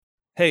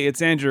Hey,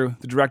 it's Andrew,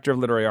 the Director of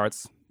Literary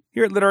Arts.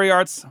 Here at Literary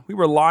Arts, we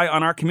rely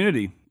on our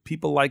community,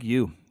 people like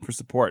you, for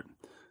support.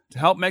 To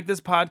help make this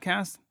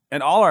podcast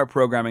and all our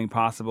programming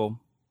possible,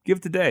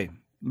 give today.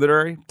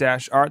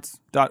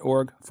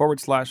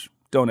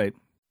 literary-arts.org/donate.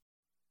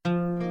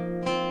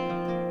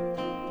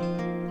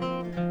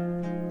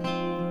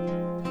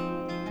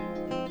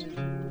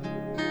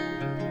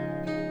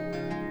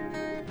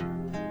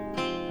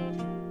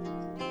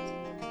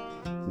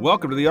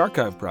 Welcome to the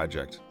Archive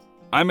Project.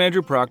 I'm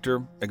Andrew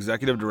Proctor,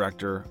 Executive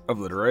Director of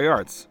Literary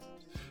Arts.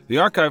 The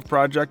Archive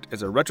Project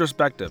is a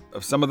retrospective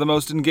of some of the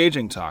most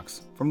engaging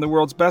talks from the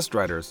world's best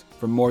writers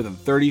from more than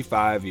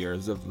 35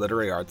 years of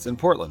literary arts in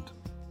Portland.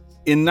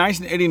 In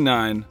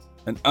 1989,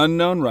 an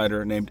unknown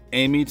writer named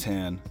Amy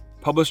Tan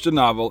published a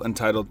novel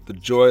entitled The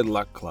Joy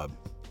Luck Club,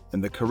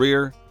 and the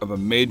career of a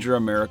major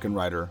American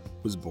writer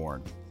was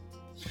born.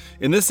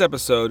 In this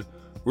episode,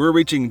 we're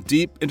reaching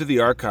deep into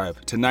the archive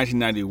to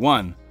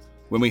 1991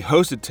 when we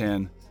hosted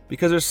Tan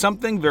because there's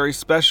something very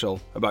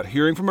special about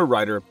hearing from a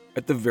writer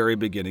at the very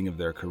beginning of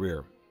their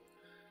career.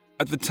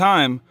 At the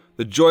time,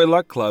 The Joy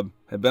Luck Club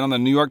had been on the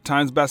New York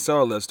Times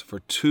bestseller list for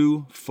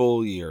 2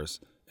 full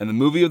years, and the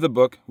movie of the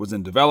book was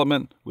in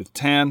development with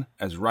Tan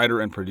as writer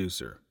and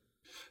producer.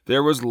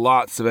 There was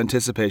lots of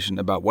anticipation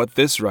about what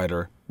this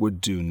writer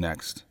would do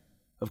next.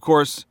 Of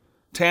course,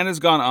 Tan has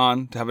gone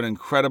on to have an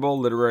incredible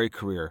literary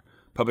career,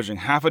 publishing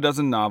half a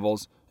dozen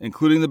novels,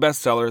 including the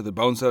bestseller The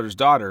Bonesetter's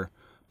Daughter,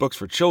 books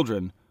for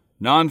children,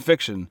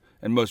 nonfiction,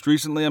 and most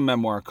recently a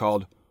memoir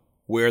called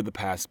Where the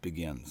Past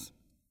Begins.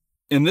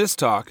 In this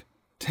talk,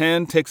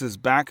 Tan takes us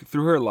back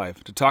through her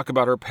life to talk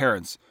about her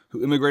parents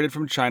who immigrated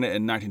from China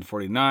in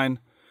 1949,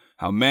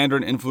 how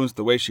Mandarin influenced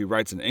the way she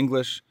writes in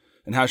English,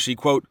 and how she,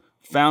 quote,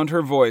 found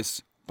her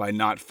voice by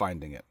not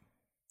finding it.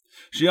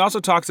 She also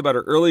talks about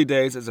her early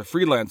days as a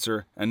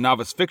freelancer and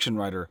novice fiction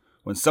writer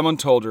when someone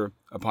told her,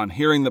 upon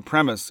hearing the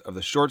premise of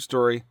the short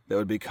story that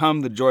would become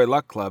the Joy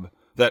Luck Club,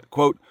 that,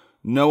 quote,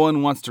 no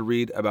one wants to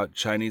read about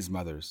Chinese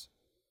mothers.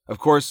 Of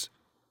course,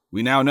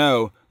 we now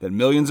know that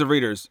millions of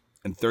readers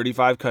in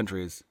 35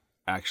 countries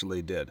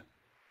actually did.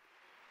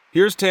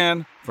 Here's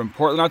Tan from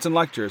Portland Arts and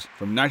Lectures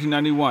from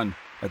 1991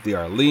 at the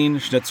Arlene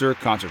Schnitzer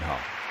Concert Hall.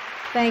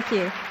 Thank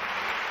you.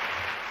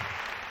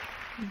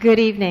 Good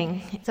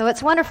evening. So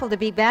it's wonderful to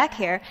be back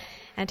here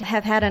and to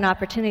have had an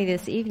opportunity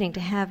this evening to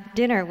have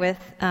dinner with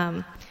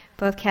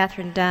both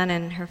Catherine Dunn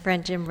and her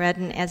friend Jim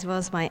Redden, as well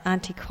as my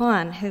Auntie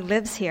Kwan, who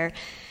lives here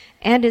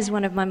and is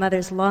one of my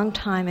mother's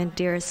longtime and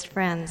dearest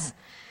friends.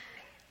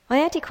 My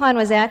Auntie Kwan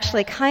was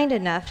actually kind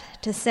enough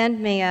to send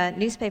me a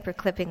newspaper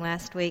clipping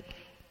last week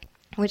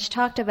which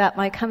talked about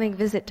my coming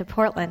visit to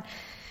Portland.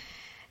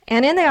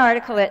 And in the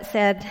article it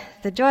said,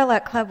 The Joy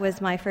Luck Club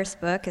was my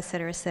first book,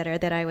 etc.,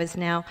 that I was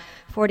now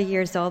 40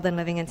 years old and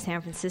living in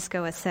San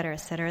Francisco,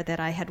 etc., that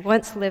I had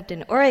once lived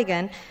in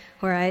Oregon,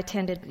 where I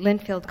attended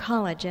Linfield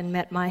College and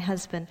met my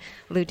husband,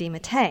 Lou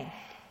DiMattei.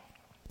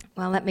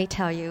 Well, let me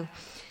tell you,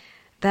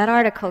 that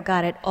article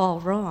got it all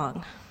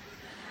wrong.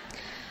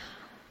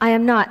 I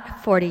am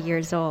not 40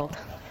 years old.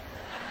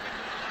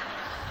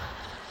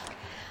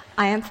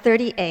 I am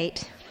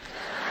 38.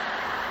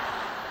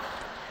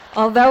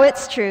 Although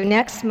it's true,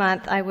 next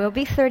month I will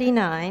be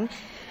 39,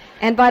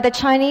 and by the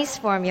Chinese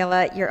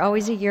formula, you're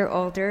always a year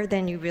older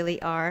than you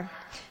really are.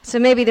 So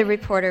maybe the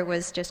reporter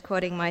was just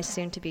quoting my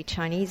soon-to-be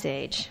Chinese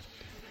age.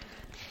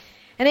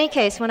 In any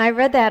case, when I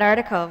read that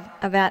article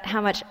about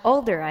how much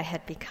older I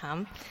had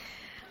become,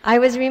 I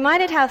was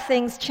reminded how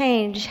things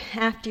change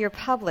after you're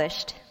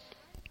published.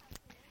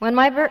 When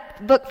my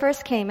book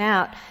first came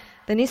out,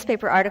 the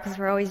newspaper articles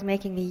were always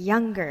making me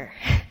younger.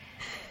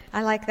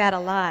 I like that a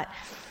lot.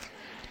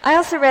 I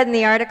also read in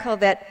the article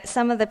that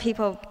some of the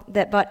people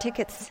that bought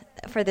tickets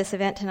for this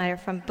event tonight are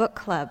from book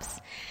clubs.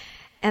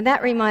 And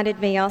that reminded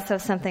me also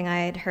of something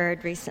I had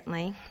heard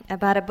recently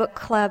about a book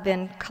club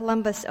in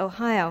Columbus,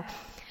 Ohio.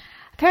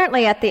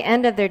 Apparently, at the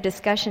end of their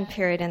discussion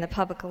period in the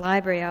public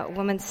library, a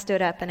woman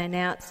stood up and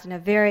announced in a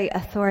very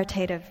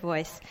authoritative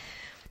voice,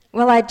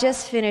 well, I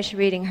just finished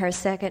reading her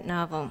second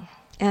novel,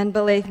 and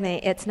believe me,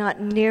 it's not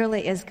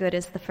nearly as good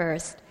as the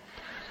first.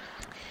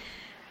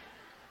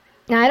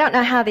 Now, I don't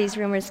know how these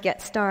rumors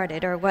get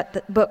started or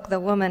what book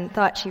the woman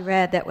thought she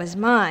read that was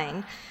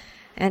mine,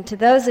 and to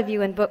those of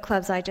you in book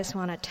clubs, I just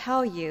want to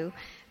tell you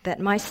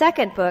that my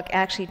second book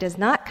actually does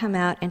not come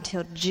out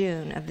until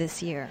June of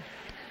this year.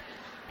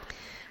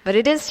 But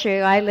it is true,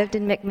 I lived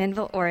in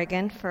McMinnville,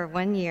 Oregon for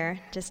 1 year,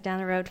 just down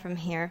the road from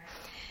here.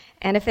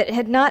 And if it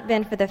had not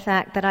been for the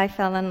fact that I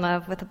fell in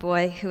love with a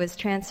boy who was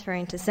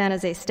transferring to San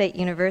Jose State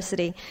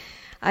University,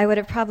 I would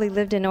have probably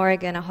lived in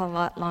Oregon a whole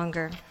lot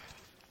longer.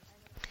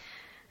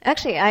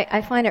 Actually,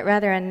 I find it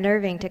rather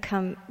unnerving to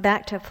come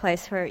back to a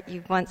place where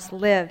you once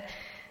lived.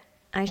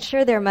 I'm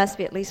sure there must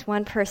be at least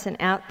one person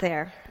out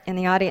there in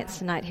the audience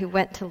tonight who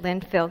went to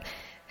Linfield,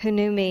 who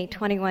knew me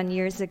 21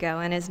 years ago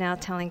and is now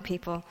telling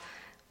people,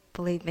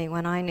 believe me,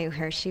 when I knew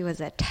her, she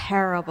was a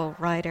terrible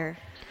writer.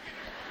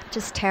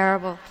 Just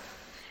terrible.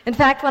 In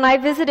fact, when I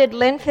visited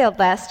Linfield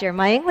last year,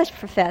 my English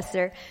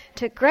professor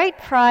took great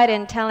pride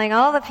in telling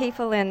all the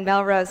people in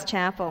Melrose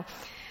Chapel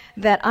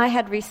that I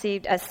had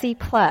received a C+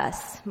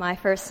 my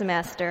first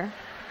semester.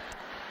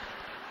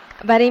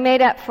 But he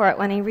made up for it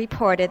when he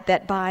reported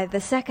that by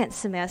the second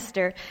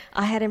semester,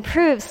 I had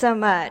improved so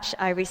much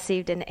I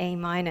received an A-.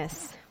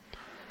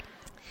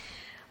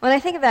 When I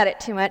think about it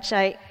too much,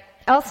 I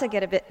also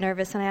get a bit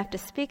nervous when I have to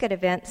speak at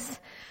events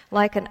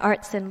like an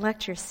arts and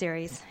lecture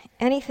series,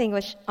 anything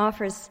which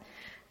offers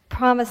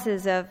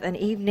promises of an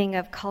evening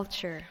of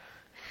culture.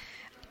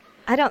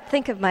 I don't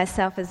think of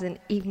myself as an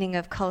evening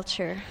of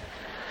culture.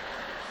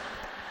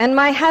 And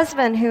my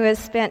husband, who has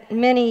spent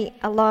many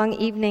a long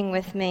evening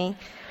with me,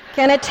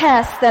 can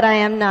attest that I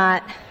am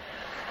not.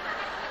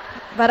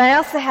 But I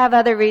also have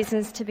other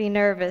reasons to be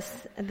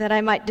nervous, that I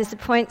might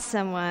disappoint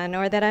someone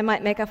or that I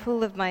might make a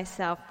fool of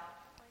myself.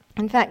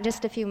 In fact,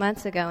 just a few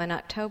months ago in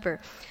October,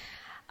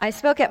 I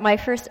spoke at my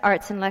first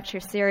arts and lecture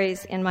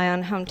series in my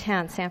own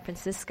hometown, San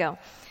Francisco.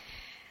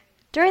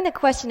 During the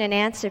question and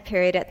answer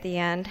period at the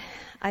end,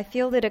 I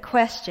fielded a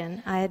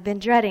question I had been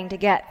dreading to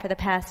get for the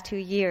past 2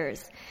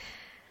 years.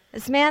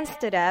 This man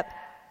stood up,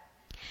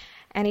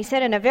 and he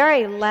said in a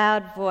very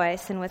loud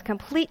voice and with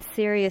complete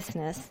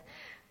seriousness,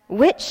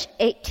 "Which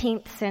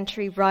 18th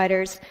century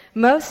writers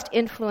most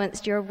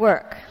influenced your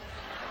work?"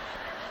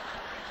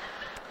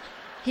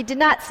 He did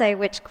not say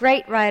which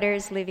great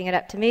writers, leaving it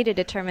up to me to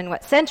determine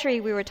what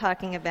century we were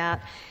talking about,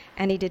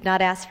 and he did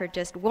not ask for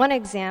just one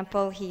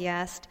example. He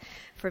asked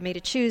for me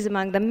to choose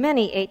among the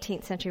many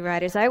 18th century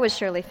writers I was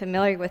surely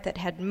familiar with that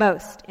had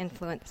most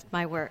influenced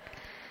my work.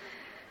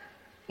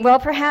 Well,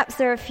 perhaps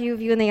there are a few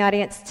of you in the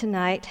audience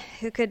tonight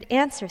who could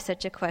answer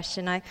such a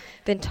question. I've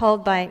been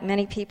told by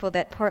many people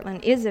that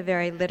Portland is a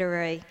very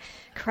literary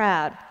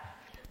crowd.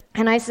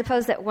 And I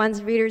suppose that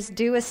one's readers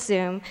do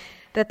assume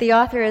that the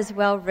author is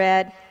well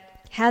read,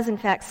 has in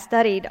fact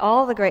studied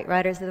all the great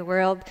writers of the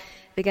world,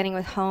 beginning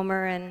with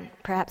Homer and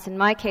perhaps in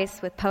my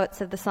case with poets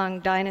of the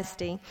Song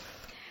Dynasty,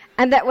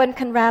 and that one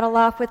can rattle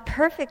off with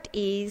perfect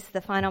ease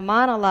the final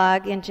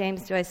monologue in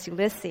James Joyce's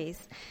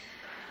Ulysses,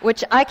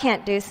 which I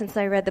can't do since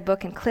I read the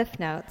book in Cliff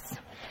Notes.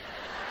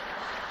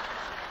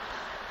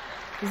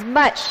 It's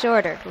much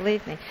shorter,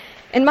 believe me.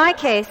 In my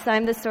case,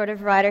 I'm the sort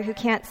of writer who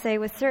can't say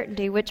with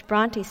certainty which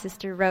Bronte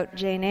sister wrote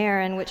Jane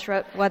Eyre and which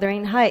wrote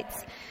Wuthering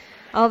Heights,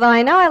 although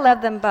I know I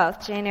love them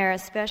both, Jane Eyre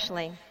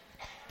especially.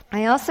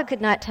 I also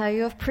could not tell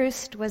you if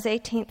Proust was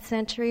 18th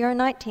century or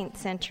 19th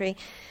century,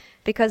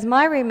 because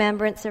my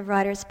remembrance of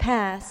writers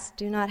past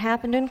do not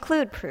happen to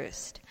include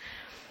Proust.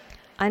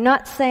 I'm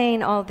not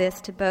saying all this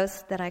to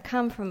boast that I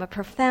come from a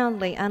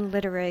profoundly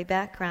unliterary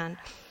background.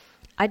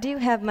 I do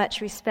have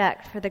much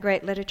respect for the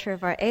great literature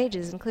of our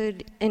ages,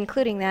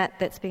 including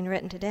that's being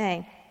written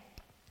today.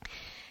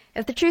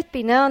 If the truth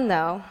be known,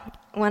 though,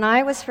 when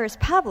I was first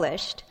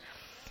published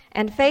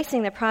and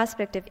facing the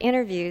prospect of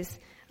interviews,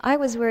 I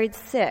was worried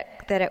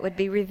sick that it would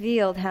be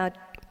revealed how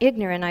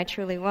ignorant I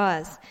truly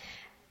was,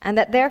 and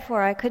that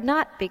therefore I could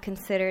not be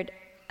considered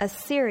a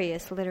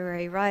serious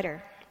literary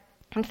writer.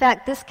 In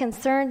fact, this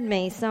concerned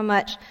me so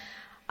much,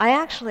 I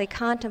actually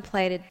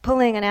contemplated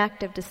pulling an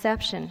act of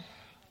deception.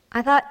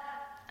 I thought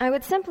I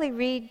would simply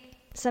read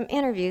some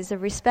interviews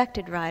of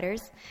respected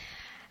writers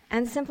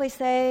and simply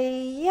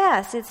say,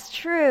 yes, it's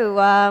true,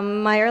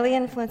 my early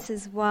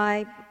influences,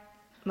 why,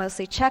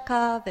 mostly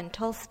Chekhov and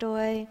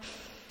Tolstoy,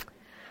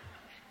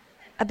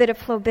 a bit of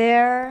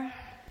Flaubert,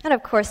 and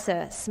of course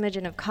a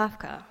smidgen of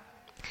Kafka.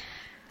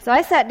 So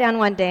I sat down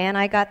one day and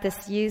I got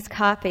this used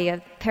copy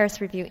of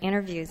Paris Review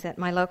Interviews at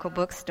my local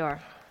bookstore.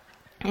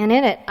 And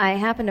in it, I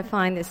happened to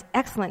find this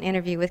excellent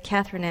interview with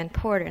Catherine Ann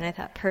Porter, and I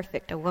thought,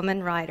 perfect, a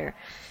woman writer.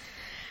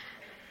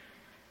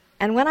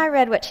 And when I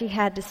read what she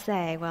had to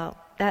say, well,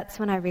 that's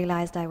when I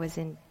realized I was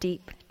in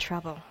deep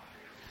trouble.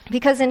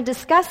 Because in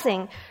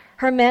discussing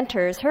her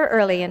mentors, her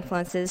early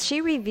influences,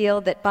 she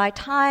revealed that by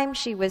time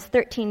she was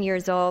 13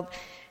 years old,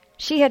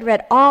 she had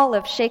read all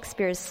of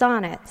Shakespeare's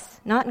sonnets,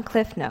 not in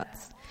Cliff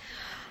Notes,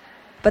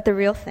 but the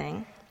real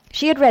thing.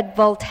 She had read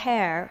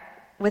Voltaire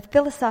with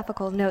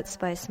philosophical notes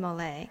by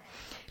Smollett.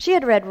 She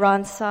had read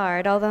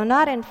Ronsard, although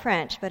not in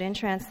French, but in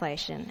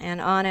translation, and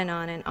on and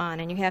on and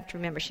on. And you have to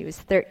remember she was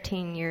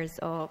 13 years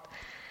old.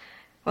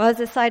 Well, as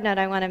a side note,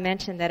 I want to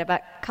mention that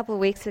about a couple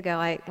of weeks ago,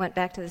 I went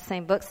back to the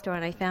same bookstore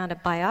and I found a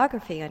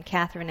biography on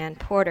Catherine Ann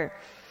Porter.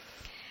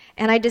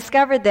 And I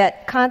discovered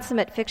that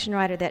consummate fiction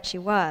writer that she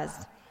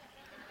was,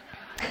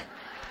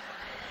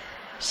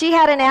 she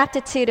had an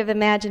aptitude of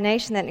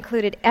imagination that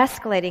included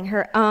escalating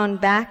her own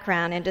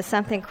background into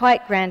something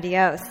quite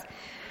grandiose.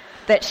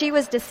 That she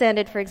was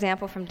descended, for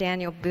example, from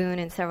Daniel Boone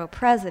and several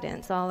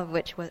presidents, all of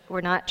which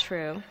were not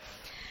true.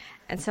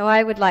 And so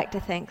I would like to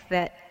think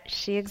that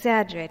she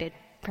exaggerated,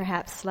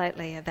 perhaps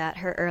slightly, about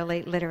her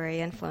early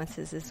literary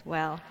influences as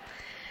well.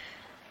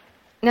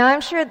 Now,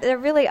 I'm sure there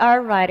really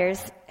are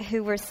writers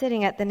who were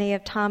sitting at the knee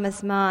of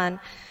Thomas Mann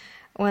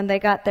when they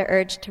got their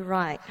urge to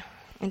write.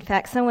 In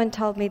fact, someone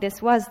told me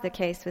this was the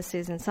case with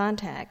Susan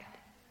Sontag.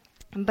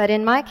 But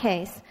in my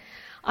case,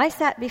 I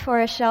sat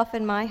before a shelf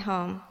in my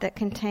home that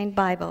contained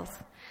Bibles,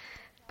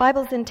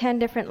 Bibles in 10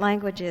 different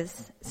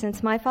languages,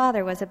 since my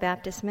father was a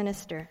Baptist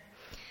minister.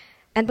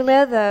 And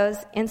below those,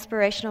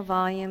 inspirational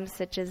volumes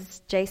such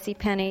as J.C.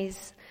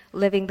 Penney's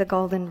Living the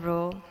Golden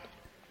Rule.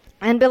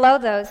 And below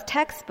those,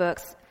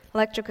 textbooks,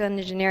 electrical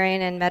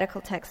engineering and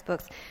medical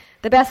textbooks,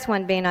 the best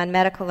one being on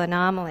medical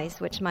anomalies,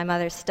 which my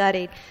mother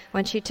studied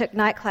when she took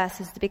night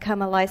classes to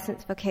become a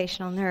licensed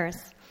vocational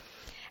nurse.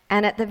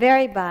 And at the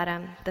very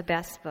bottom, the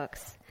best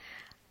books,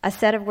 a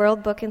set of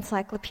World Book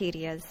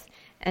encyclopedias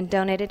and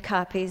donated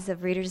copies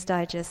of Reader's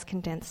Digest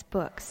condensed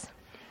books.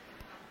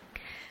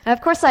 Now,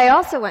 of course, I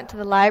also went to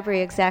the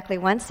library exactly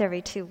once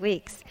every 2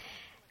 weeks,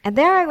 and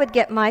there I would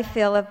get my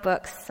fill of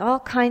books, all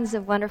kinds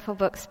of wonderful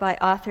books by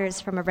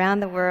authors from around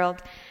the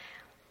world.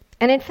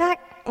 And in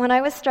fact, when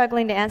I was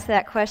struggling to answer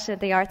that question at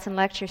the Arts and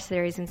Lecture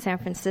Series in San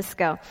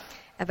Francisco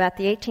about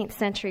the 18th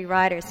century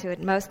writers who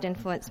had most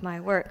influenced my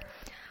work,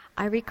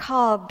 I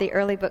recalled the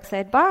early books I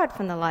had borrowed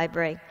from the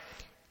library.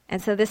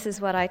 And so this is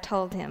what I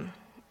told him.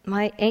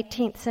 My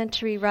 18th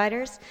century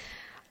writers,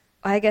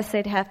 I guess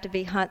they'd have to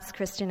be Hans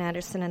Christian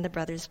Andersen and the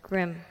Brothers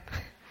Grimm.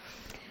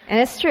 And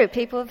it's true,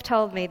 people have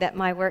told me that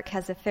my work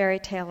has a fairy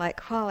tale-like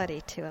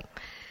quality to it.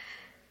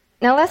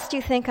 Now, lest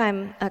you think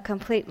I'm a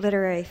complete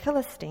literary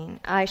Philistine,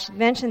 I should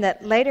mention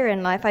that later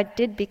in life I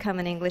did become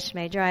an English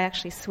major. I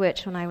actually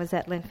switched when I was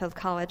at Linfield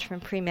College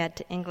from pre-med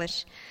to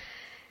English.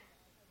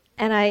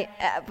 And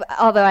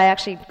although I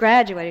actually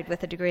graduated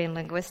with a degree in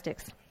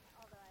linguistics.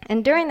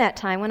 And during that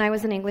time, when I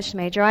was an English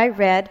major, I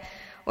read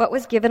what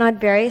was given on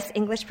various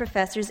English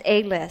professors'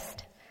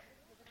 A-list: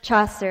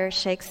 Chaucer,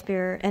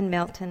 Shakespeare, and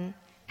Milton,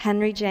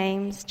 Henry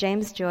James,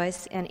 James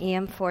Joyce, and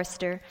E.M.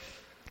 Forster,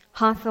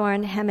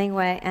 Hawthorne,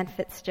 Hemingway, and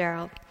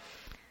Fitzgerald.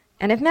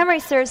 And if memory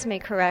serves me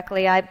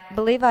correctly, I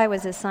believe I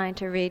was assigned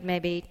to read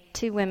maybe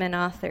 2 women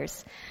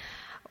authors.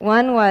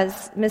 One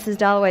was Mrs.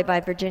 Dalloway by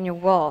Virginia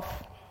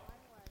Woolf,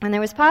 and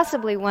there was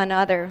possibly one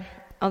other,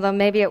 although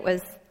maybe it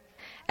was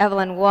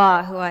Evelyn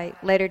Waugh, who I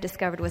later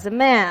discovered was a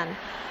man.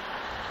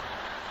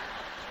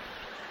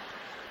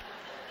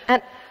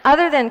 And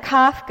other than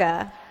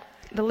Kafka,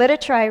 the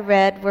literature I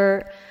read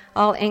were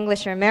all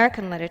English or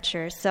American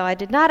literature, so I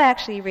did not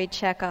actually read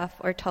Chekhov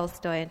or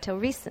Tolstoy until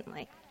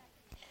recently.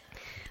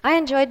 I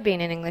enjoyed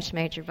being an English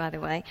major, by the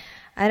way.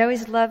 I'd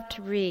always loved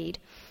to read.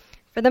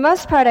 For the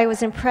most part, I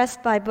was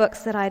impressed by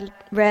books that I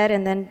read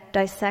and then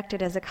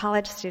dissected as a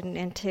college student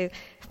into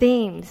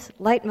themes,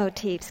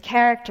 leitmotifs,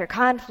 character,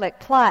 conflict,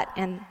 plot,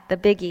 and the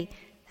biggie,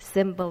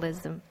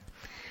 symbolism.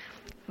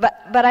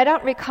 But I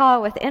don't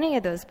recall with any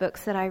of those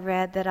books that I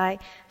read that I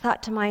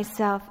thought to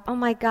myself, oh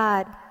my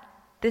God,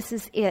 this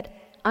is it.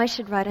 I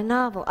should write a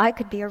novel. I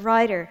could be a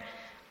writer.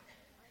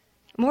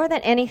 More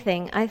than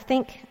anything, I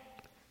think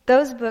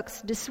those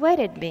books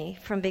dissuaded me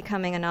from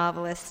becoming a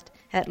novelist,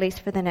 at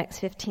least for the next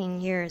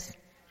 15 years.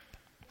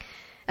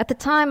 At the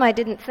time, I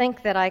didn't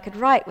think that I could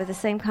write with the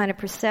same kind of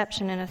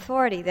perception and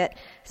authority that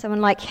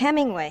someone like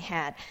Hemingway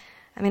had.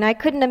 I mean, I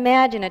couldn't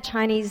imagine a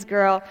Chinese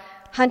girl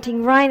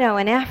hunting rhino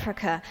in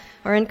Africa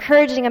or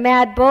encouraging a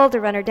mad bull to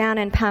run her down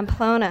in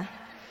Pamplona.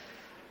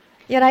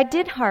 Yet I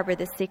did harbor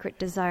this secret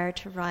desire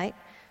to write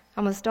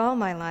almost all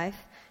my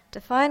life,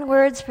 to find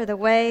words for the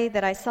way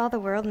that I saw the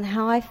world and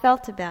how I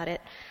felt about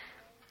it.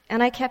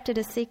 And I kept it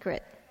a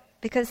secret,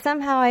 because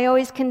somehow I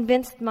always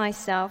convinced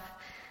myself,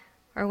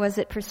 or was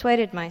it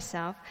persuaded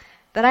myself,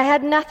 that I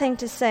had nothing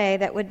to say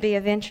that would be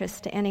of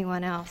interest to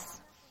anyone else.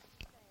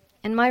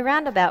 In my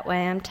roundabout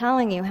way, I'm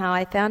telling you how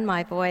I found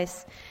my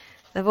voice,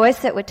 the voice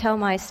that would tell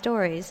my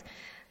stories,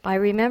 by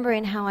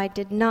remembering how I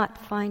did not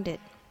find it.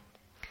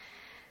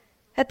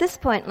 At this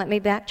point, let me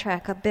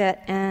backtrack a bit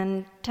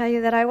and tell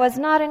you that I was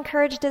not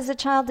encouraged as a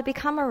child to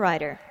become a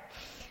writer.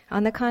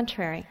 On the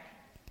contrary.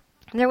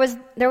 There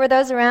were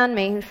those around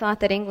me who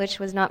thought that English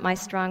was not my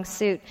strong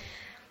suit.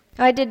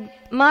 I did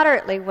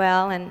moderately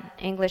well in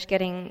English,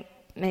 getting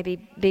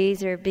maybe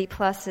B's or B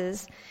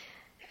pluses,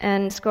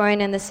 and scoring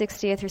in the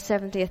 60th or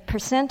 70th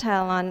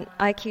percentile on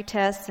IQ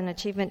tests and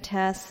achievement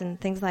tests and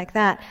things like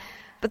that.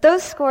 But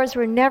those scores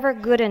were never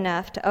good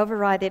enough to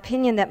override the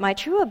opinion that my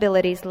true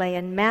abilities lay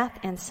in math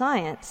and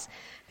science,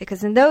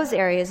 because in those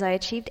areas I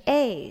achieved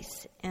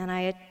A's, and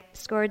I had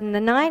scored in the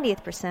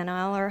 90th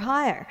percentile or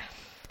higher.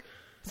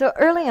 So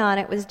early on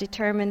it was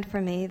determined for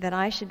me that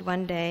I should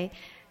one day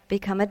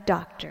become a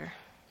doctor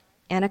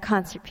and a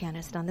concert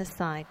pianist on the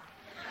side.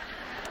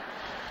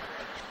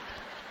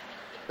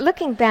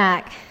 Looking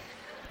back,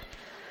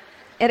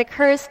 it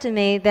occurs to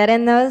me that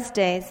in those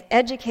days,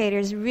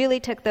 educators really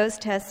took those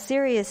tests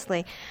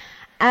seriously,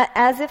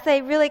 as if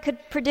they really could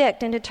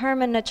predict and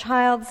determine a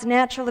child's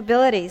natural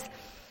abilities.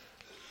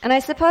 And I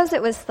suppose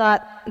it was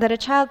thought that a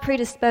child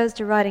predisposed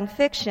to writing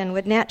fiction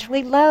would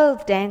naturally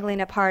loathe dangling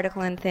a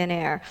particle in thin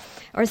air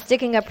or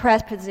sticking a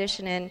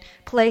preposition in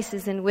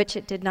places in which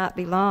it did not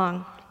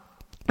belong.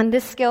 And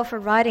this skill for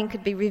writing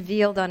could be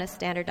revealed on a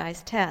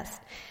standardized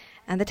test.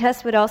 And the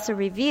test would also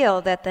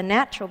reveal that the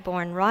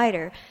natural-born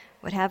writer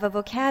would have a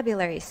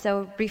vocabulary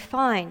so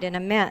refined and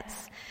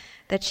immense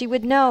that she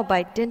would know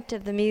by dint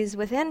of the muse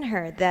within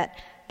her that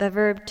the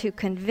verb to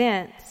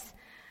convince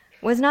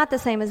was not the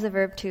same as the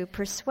verb to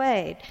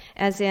persuade,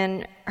 as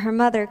in her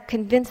mother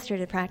convinced her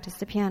to practice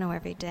the piano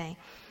every day,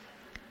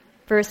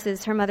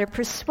 versus her mother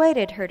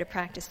persuaded her to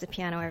practice the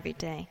piano every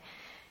day.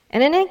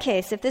 And in any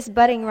case, if this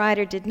budding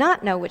writer did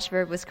not know which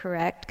verb was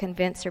correct,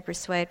 convince or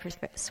persuade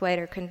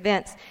or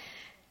convince,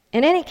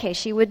 in any case,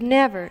 she would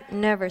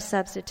never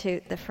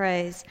substitute the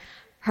phrase,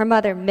 her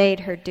mother made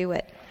her do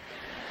it.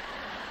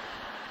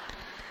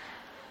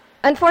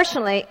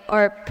 Unfortunately,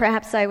 or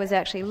perhaps I was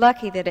actually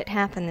lucky that it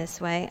happened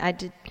this way, I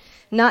did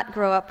not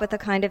grow up with a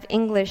kind of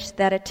English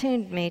that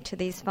attuned me to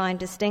these fine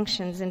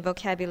distinctions in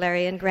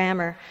vocabulary and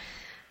grammar.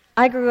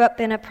 I grew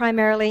up in a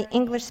primarily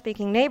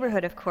English-speaking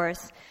neighborhood, of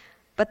course,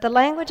 but the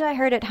language I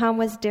heard at home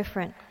was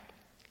different.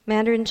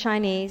 Mandarin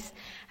Chinese,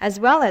 as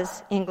well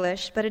as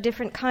English, but a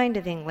different kind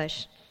of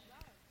English.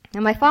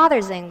 Now, my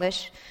father's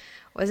English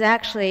was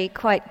actually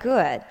quite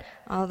good,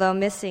 although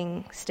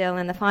missing still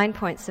in the fine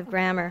points of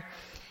grammar.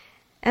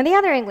 And the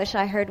other English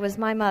I heard was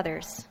my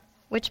mother's,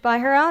 which by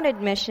her own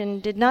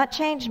admission did not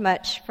change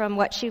much from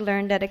what she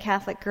learned at a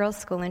Catholic girls'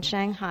 school in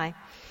Shanghai.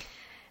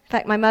 In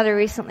fact, my mother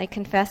recently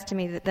confessed to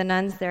me that the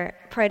nuns there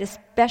prayed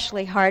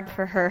especially hard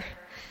for her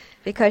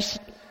because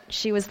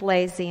she was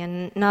lazy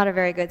and not a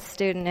very good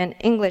student, and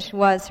English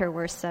was her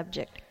worst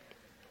subject.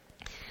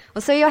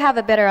 Well, so you'll have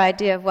a better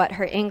idea of what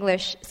her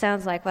English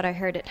sounds like, what I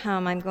heard at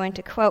home. I'm going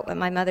to quote what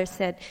my mother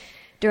said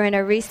during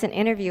a recent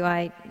interview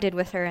I did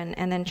with her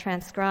and then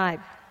transcribe.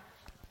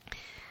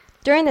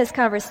 During this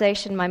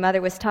conversation, my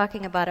mother was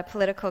talking about a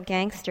political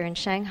gangster in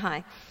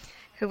Shanghai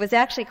who was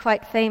actually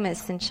quite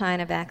famous in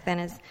China back then.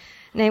 His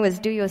name was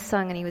Du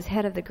Yosung, and he was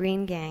head of the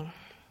Green Gang.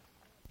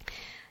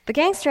 The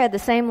gangster had the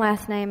same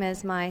last name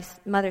as my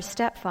mother's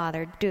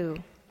stepfather, Du.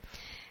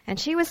 And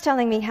she was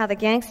telling me how the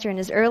gangster in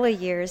his early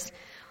years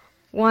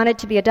wanted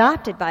to be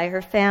adopted by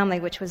her family,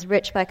 which was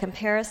rich by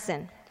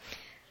comparison.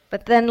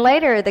 But then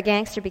later, the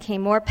gangster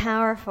became more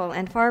powerful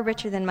and far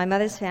richer than my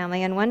mother's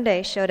family, and one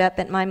day showed up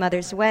at my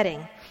mother's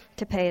wedding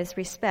to pay his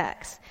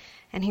respects.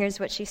 And here's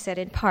what she said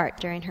in part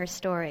during her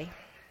story.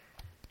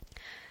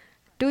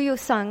 Du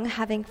Yosung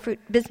having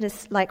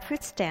business like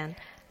fruit stand,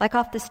 like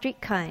off the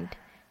street kind.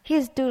 He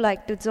is Du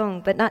like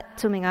Duzong, but not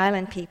Tsuming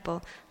Island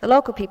people. The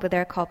local people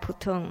there call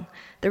Putung.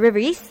 The river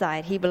east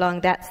side, he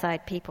belonged that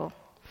side people.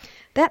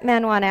 That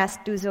man one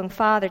asked Duzong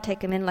father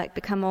take him in like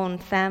become own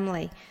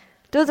family.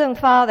 Duzong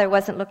father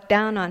wasn't looked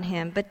down on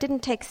him, but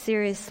didn't take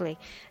seriously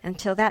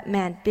until that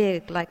man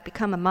big like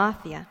become a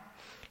mafia.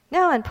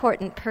 Now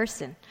important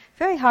person,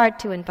 very hard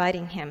to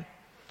inviting him.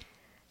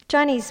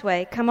 Chinese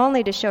way, come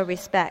only to show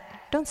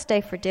respect. Don't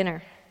stay for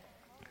dinner.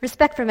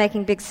 Respect for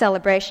making big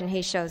celebration,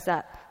 he shows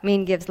up.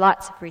 Mean gives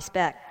lots of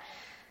respect.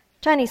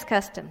 Chinese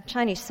custom,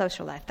 Chinese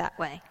social life that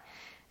way.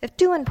 If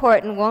too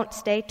important, won't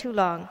stay too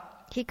long.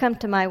 He come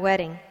to my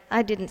wedding.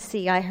 I didn't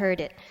see, I heard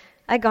it.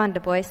 I gone to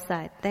boys'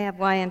 side. They have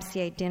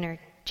YMCA dinner.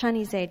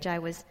 Chinese age, I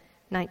was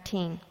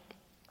 19.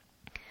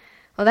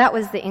 Well, that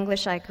was the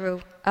English I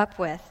grew up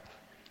with,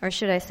 or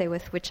should I say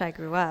with which I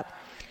grew up.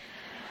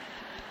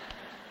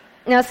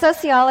 Now,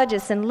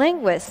 sociologists and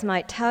linguists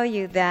might tell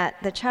you that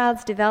the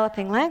child's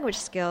developing language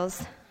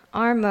skills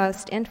are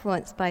most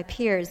influenced by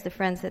peers, the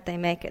friends that they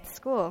make at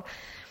school.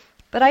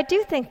 But I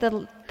do think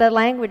the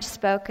language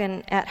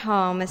spoken at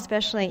home,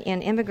 especially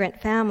in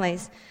immigrant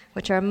families,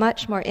 which are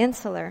much more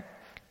insular,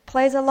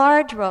 plays a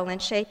large role in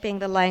shaping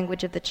the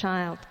language of the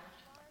child.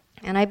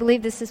 And I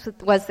believe this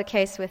was the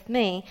case with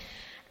me,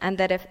 and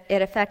that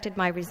it affected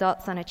my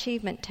results on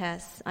achievement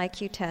tests,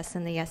 IQ tests,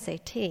 and the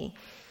SAT.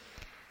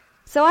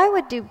 So I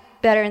would do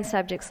better in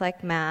subjects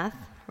like math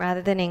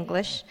rather than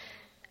English.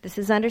 This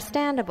is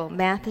understandable.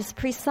 Math is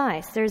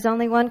precise. There's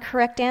only one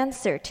correct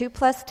answer. 2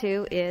 +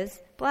 2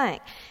 is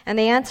blank. And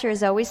the answer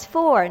is always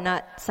 4,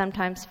 not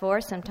sometimes 4,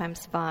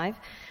 sometimes 5.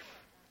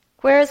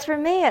 Whereas for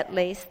me, at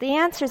least, the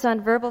answers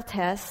on verbal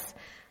tests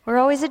were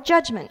always a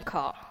judgment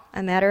call,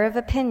 a matter of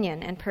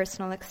opinion and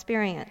personal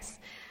experience.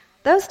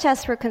 Those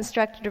tests were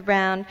constructed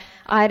around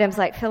items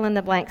like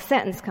fill-in-the-blank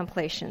sentence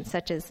completion,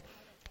 such as,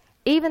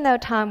 even though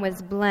Tom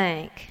was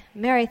blank,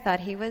 Mary thought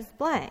he was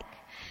blank.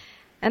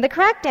 And the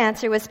correct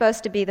answer was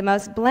supposed to be the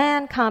most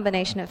bland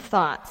combination of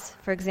thoughts.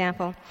 For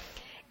example,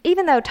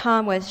 even though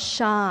Tom was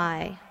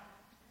shy,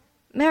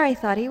 Mary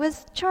thought he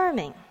was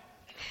charming.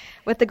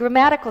 With the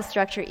grammatical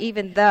structure,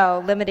 even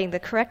though, limiting the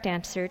correct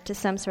answer to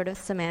some sort of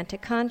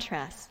semantic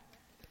contrast.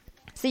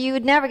 So you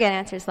would never get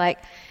answers like,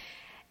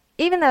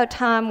 even though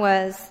Tom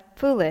was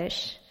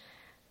foolish,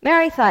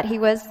 Mary thought he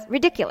was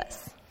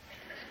ridiculous.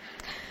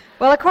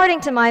 Well, according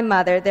to my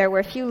mother, there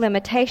were few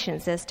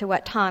limitations as to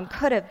what Tom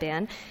could have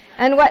been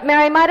and what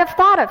Mary might have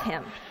thought of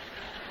him.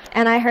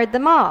 And I heard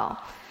them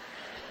all.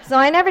 So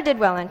I never did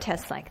well on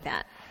tests like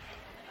that.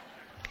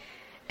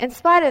 In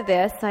spite of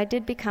this, I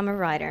did become a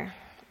writer.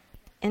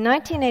 In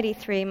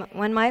 1983,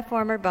 when my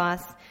former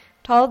boss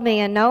told me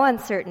in no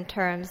uncertain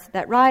terms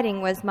that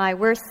writing was my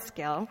worst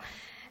skill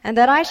and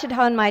that I should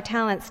hone my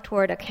talents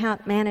toward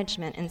account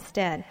management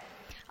instead,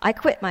 I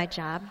quit my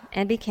job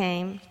and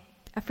became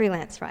a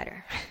freelance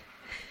writer.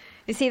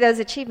 You see, those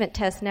achievement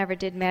tests never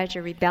did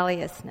measure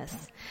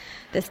rebelliousness,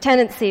 this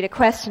tendency to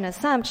question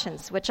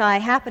assumptions, which I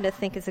happen to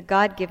think is a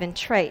God-given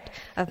trait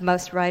of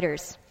most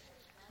writers.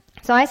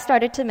 So I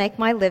started to make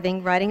my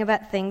living writing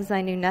about things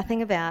I knew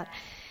nothing about,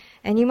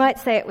 and you might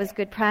say it was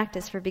good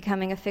practice for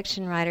becoming a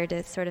fiction writer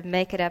to sort of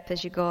make it up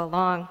as you go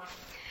along.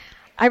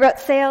 I wrote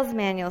sales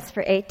manuals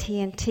for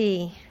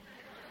AT&T,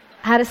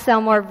 how to sell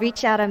more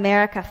Reach Out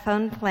America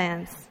phone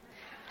plans.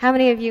 How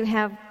many of you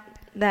have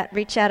that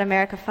Reach Out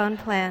America phone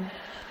plan?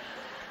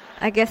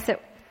 I guess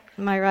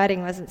my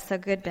writing wasn't so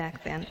good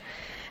back then.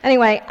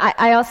 Anyway,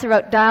 I also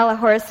wrote dial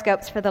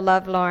horoscopes for the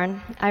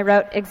lovelorn. I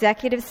wrote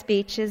executive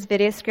speeches,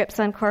 video scripts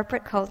on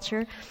corporate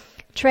culture,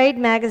 trade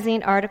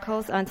magazine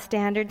articles on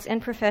standards and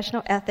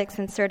professional ethics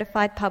and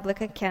certified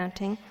public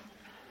accounting.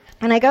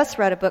 And I ghost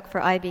wrote a book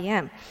for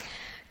IBM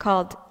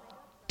called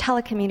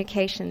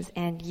Telecommunications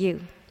and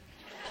You.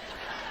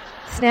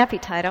 Snappy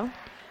title,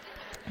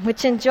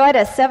 which enjoyed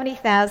a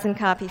 70,000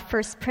 copy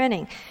first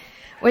printing,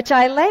 which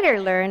I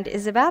later learned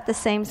is about the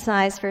same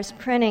size first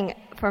printing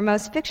for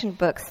most fiction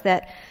books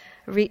that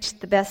reached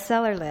the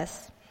bestseller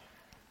list.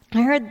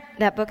 I heard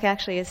that book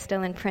actually is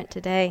still in print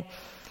today.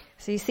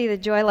 So you see, the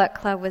Joy Luck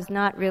Club was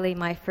not really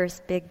my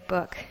first big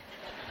book.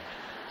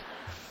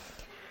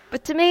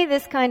 But to me,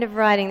 this kind of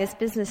writing, this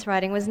business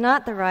writing, was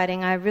not the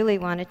writing I really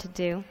wanted to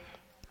do.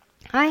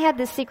 I had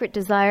this secret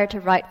desire to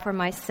write for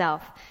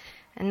myself,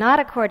 and not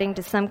according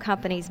to some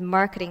company's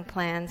marketing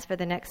plans for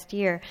the next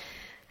year.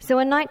 So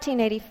in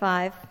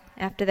 1985,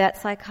 after that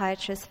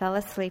psychiatrist fell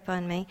asleep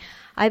on me,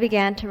 I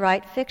began to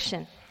write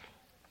fiction.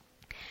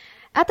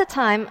 At the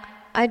time,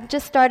 I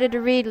just started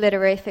to read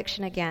literary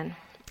fiction again.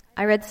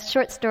 I read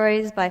short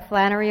stories by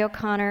Flannery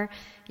O'Connor,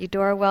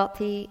 Eudora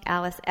Welty,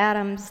 Alice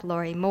Adams,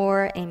 Laurie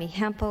Moore, Amy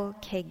Hempel,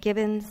 Kay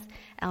Gibbons,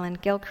 Ellen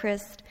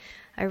Gilchrist.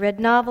 I read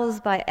novels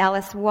by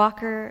Alice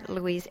Walker,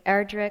 Louise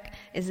Erdrich,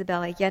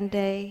 Isabel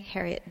Allende,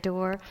 Harriet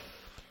Dorr.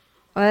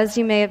 Well, as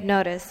you may have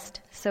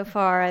noticed, so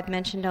far I've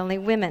mentioned only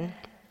women.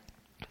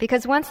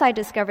 Because once I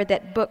discovered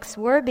that books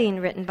were being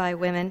written by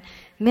women,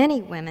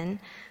 many women,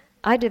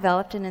 I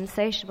developed an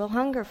insatiable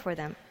hunger for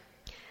them.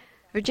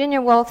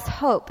 Virginia Woolf's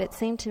hope, it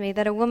seemed to me,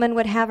 that a woman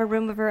would have a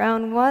room of her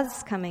own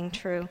was coming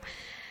true.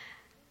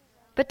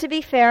 But to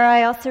be fair,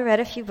 I also read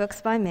a few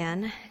books by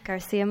men,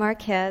 Garcia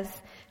Marquez,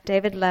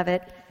 David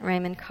Levitt,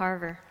 Raymond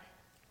Carver.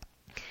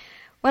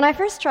 When I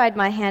first tried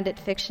my hand at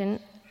fiction,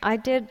 I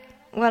did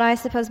what I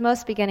suppose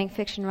most beginning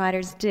fiction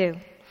writers do.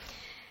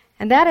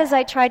 And that is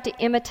I tried to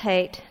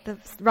imitate the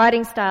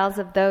writing styles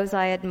of those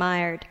I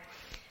admired.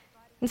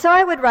 And so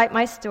I would write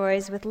my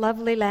stories with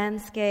lovely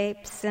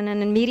landscapes and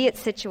an immediate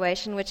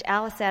situation, which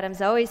Alice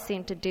Adams always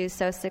seemed to do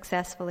so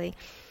successfully.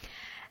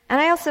 And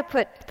I also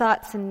put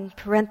thoughts in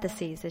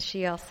parentheses, as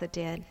she also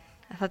did.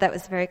 I thought that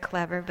was very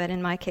clever, but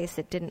in my case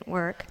it didn't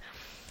work.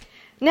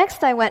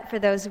 Next, I went for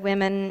those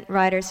women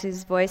writers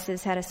whose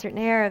voices had a certain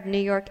air of New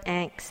York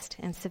angst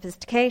and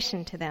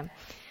sophistication to them.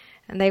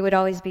 And they would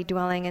always be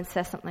dwelling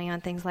incessantly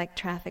on things like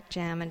traffic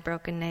jam and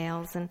broken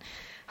nails and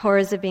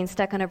horrors of being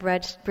stuck on a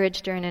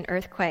bridge during an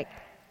earthquake,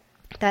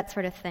 that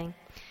sort of thing.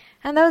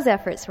 And those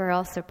efforts were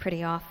also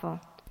pretty awful.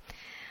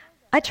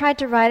 I tried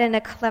to write in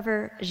a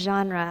clever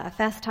genre, a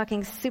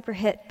fast-talking, super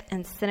hip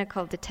and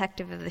cynical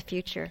detective of the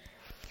future.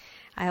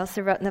 I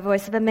also wrote in the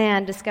voice of a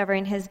man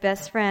discovering his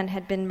best friend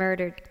had been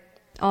murdered.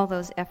 All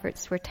those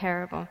efforts were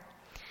terrible.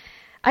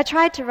 I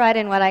tried to write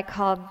in what I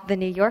called the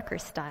New Yorker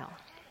style,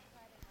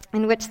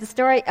 in which the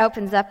story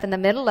opens up in the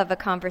middle of a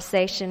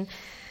conversation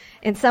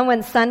in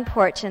someone's sun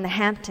porch in the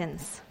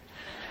Hamptons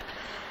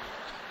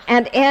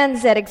and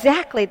ends at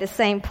exactly the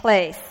same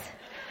place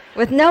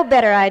with no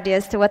better idea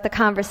as to what the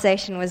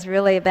conversation was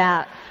really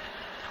about.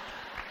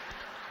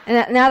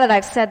 And now that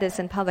I've said this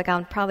in public,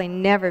 I'll probably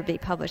never be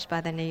published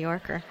by the New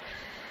Yorker.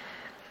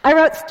 I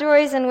wrote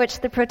stories in which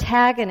the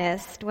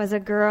protagonist was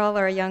a girl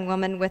or a young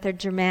woman with a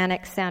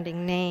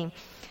Germanic-sounding name,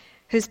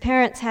 whose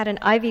parents had an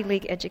Ivy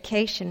League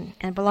education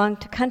and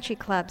belonged to country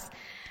clubs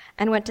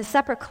and went to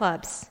supper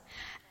clubs,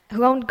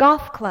 who owned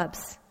golf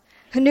clubs,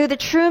 who knew the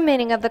true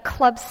meaning of the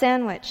club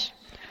sandwich.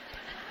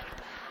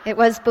 It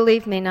was,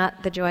 believe me,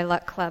 not the Joy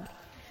Luck Club.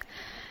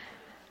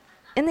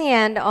 In the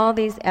end, all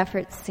these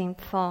efforts seemed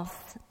false.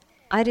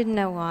 I didn't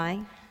know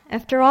why.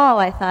 After all,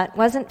 I thought,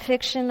 wasn't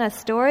fiction a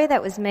story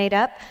that was made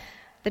up,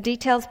 the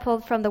details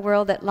pulled from the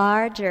world at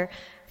large or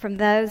from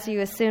those you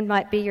assumed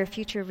might be your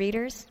future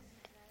readers?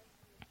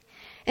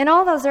 In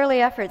all those early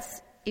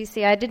efforts, you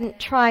see, I didn't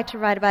try to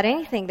write about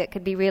anything that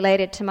could be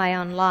related to my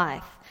own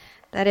life.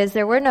 That is,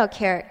 there were no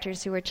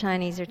characters who were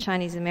Chinese or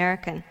Chinese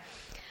American.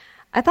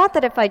 I thought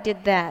that if I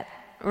did that,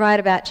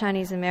 write about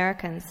Chinese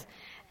Americans,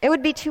 it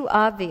would be too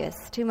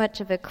obvious, too much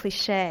of a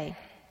cliché.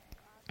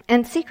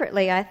 And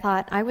secretly, I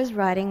thought I was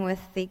writing with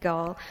the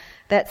goal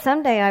that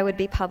someday I would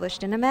be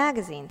published in a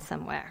magazine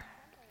somewhere.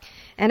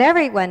 And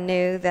everyone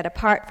knew that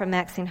apart from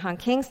Maxine Hong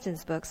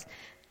Kingston's books,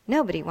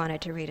 nobody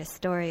wanted to read a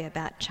story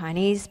about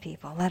Chinese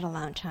people, let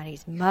alone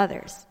Chinese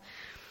mothers.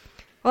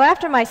 Well,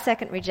 after my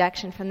second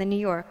rejection from the New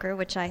Yorker,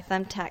 which I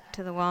thumbtacked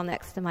to the wall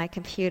next to my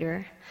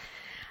computer,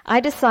 I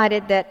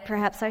decided that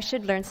perhaps I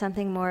should learn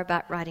something more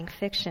about writing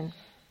fiction.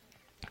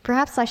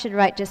 Perhaps I should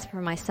write just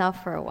for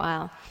myself for a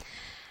while.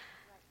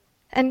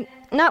 And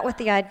not with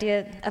the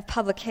idea of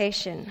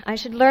publication. I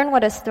should learn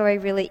what a story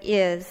really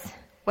is,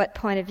 what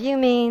point of view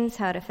means,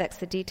 how it affects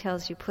the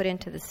details you put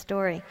into the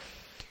story.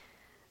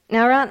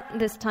 Now, around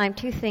this time,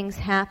 two things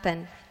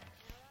happened.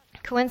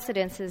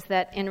 Coincidences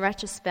that, in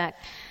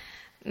retrospect,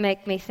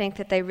 make me think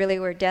that they really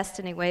were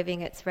destiny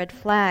waving its red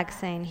flag,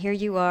 saying, here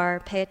you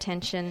are, pay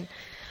attention.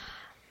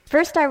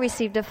 First, I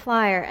received a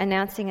flyer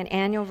announcing an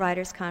annual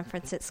writers'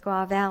 conference at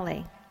Squaw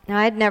Valley. Now,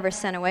 I had never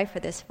sent away for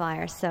this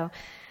flyer, so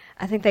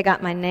I think they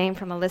got my name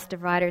from a list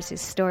of writers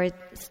whose stories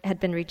had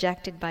been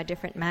rejected by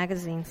different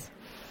magazines.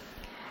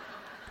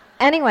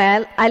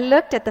 Anyway, I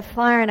looked at the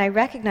flyer and I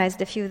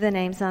recognized a few of the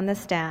names on the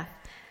staff.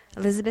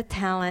 Elizabeth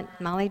Talent,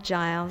 Molly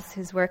Giles,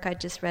 whose work I'd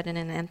just read in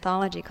an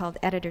anthology called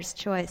Editor's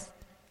Choice.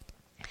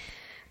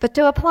 But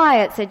to apply,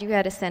 it said you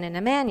had to send in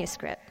a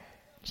manuscript,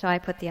 so I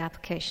put the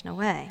application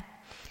away.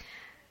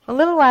 A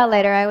little while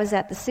later, I was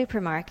at the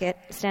supermarket,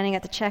 standing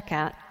at the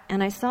checkout,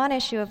 and I saw an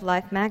issue of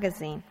Life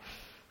magazine.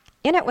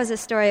 In it was a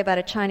story about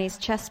a Chinese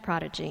chess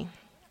prodigy,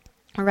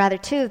 or rather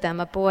two of them,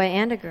 a boy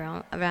and a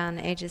girl, around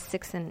the ages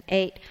 6 and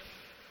 8.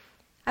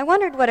 I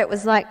wondered what it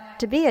was like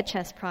to be a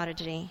chess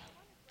prodigy,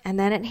 and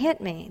then it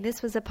hit me.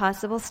 This was a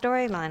possible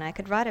storyline I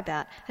could write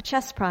about, a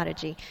chess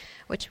prodigy,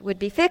 which would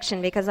be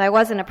fiction because I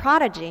wasn't a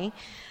prodigy,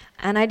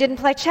 and I didn't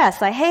play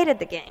chess. I hated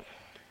the game.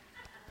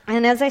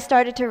 And as I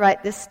started to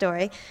write this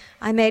story,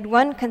 I made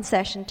one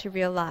concession to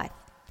real life.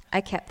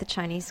 I kept the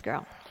Chinese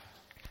girl.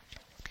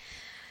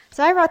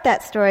 So I wrote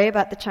that story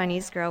about the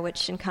Chinese girl,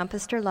 which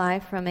encompassed her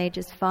life from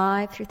ages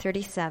 5 through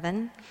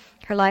 37,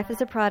 her life as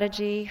a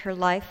prodigy, her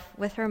life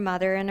with her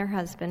mother and her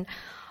husband,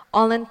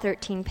 all in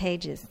 13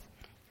 pages.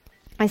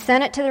 I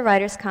sent it to the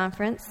writers'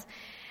 conference,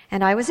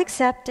 and I was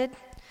accepted.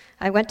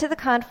 I went to the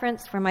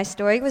conference where my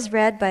story was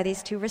read by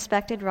these two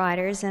respected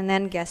writers, and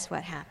then guess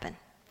what happened?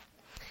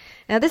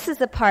 Now, this is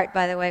the part,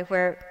 by the way,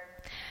 where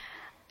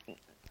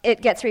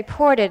it gets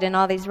reported in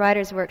all these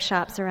writers'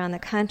 workshops around the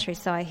country,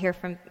 so I hear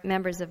from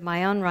members of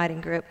my own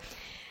writing group.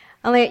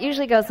 Only it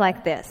usually goes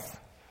like this.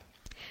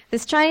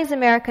 This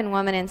Chinese-American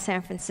woman in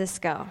San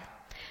Francisco,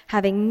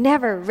 having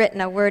never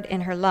written a word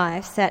in her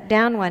life, sat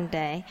down one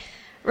day,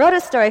 wrote a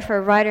story for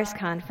a writers'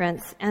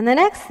 conference, and the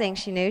next thing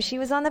she knew, she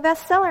was on the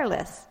bestseller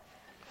list.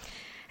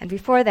 And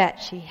before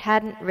that, she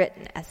hadn't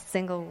written a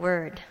single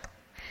word.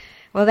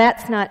 Well,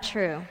 that's not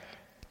true.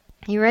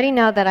 You already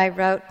know that I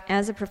wrote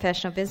as a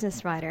professional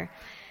business writer.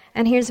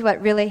 And here's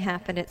what really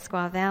happened at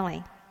Squaw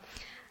Valley.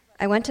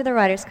 I went to the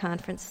writers'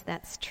 conference,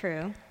 that's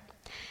true.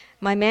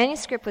 My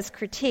manuscript was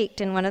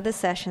critiqued in one of the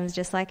sessions,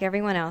 just like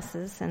everyone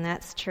else's, and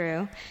that's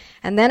true.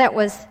 And then it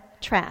was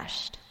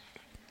trashed.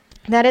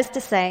 That is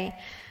to say,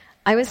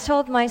 I was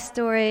told my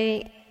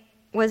story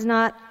was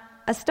not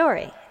a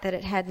story, that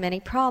it had many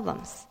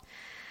problems.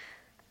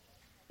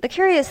 The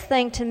curious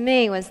thing to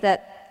me was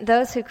that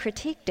those who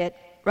critiqued it,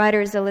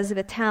 writers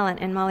Elizabeth Talent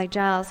and Molly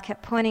Giles,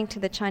 kept pointing to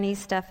the Chinese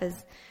stuff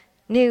as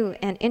new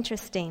and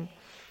interesting.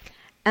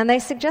 And they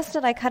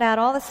suggested I cut out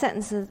all the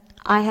sentences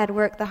I had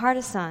worked the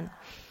hardest on.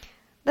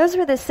 Those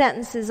were the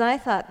sentences I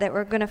thought that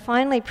were going to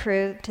finally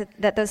prove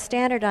that those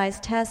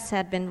standardized tests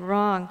had been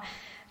wrong,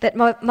 that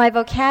my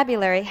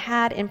vocabulary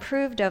had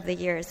improved over the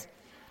years.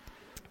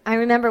 I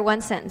remember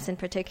one sentence in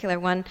particular,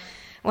 one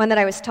that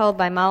I was told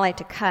by Molly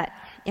to cut.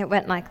 It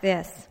went like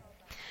this.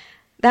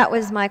 That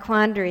was my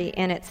quandary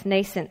in its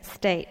nascent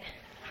state.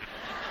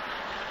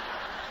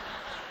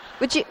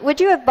 Would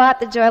you have bought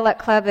the Joy Luck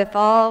Club if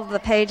all the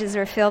pages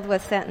were filled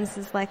with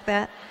sentences like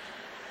that?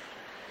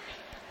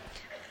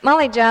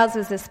 Molly Giles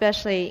was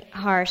especially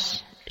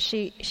harsh.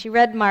 She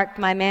red-marked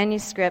my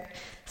manuscript,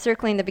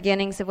 circling the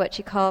beginnings of what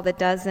she called a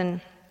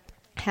dozen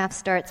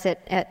half-starts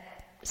at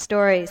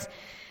stories.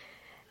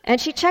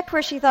 And she checked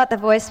where she thought the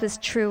voice was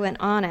true and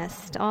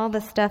honest, all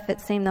the stuff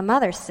it seemed the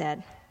mother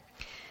said.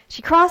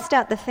 She crossed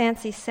out the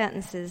fancy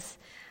sentences,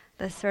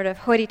 the sort of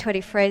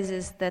hoity-toity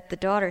phrases that the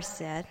daughter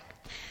said,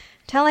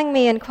 telling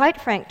me in quite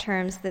frank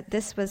terms that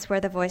this was where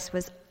the voice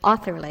was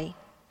authorly,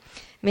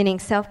 meaning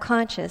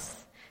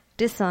self-conscious,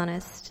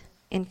 dishonest,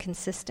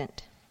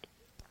 inconsistent.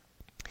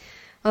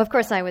 Well, of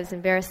course, I was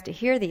embarrassed to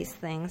hear these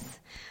things,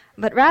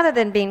 but rather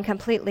than being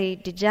completely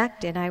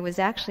dejected, I was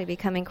actually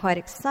becoming quite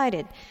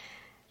excited,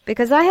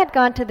 because I had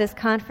gone to this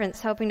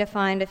conference hoping to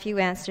find a few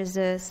answers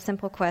to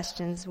simple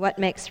questions. What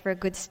makes for a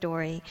good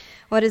story?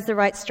 What is the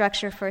right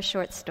structure for a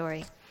short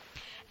story?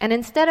 And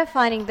instead of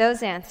finding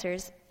those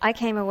answers, I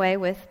came away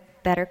with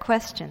better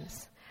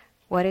questions.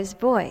 What is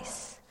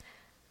voice?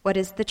 What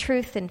is the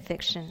truth in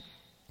fiction?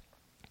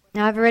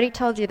 Now, I've already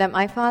told you that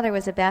my father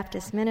was a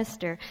Baptist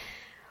minister.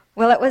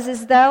 Well, it was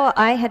as though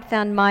I had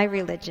found my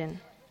religion.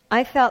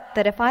 I felt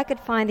that if I could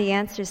find the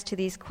answers to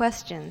these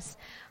questions,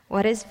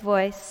 what is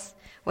voice?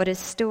 What is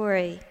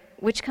story?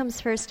 Which comes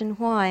first and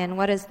why? And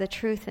what is the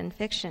truth in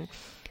fiction?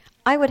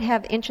 I would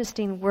have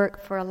interesting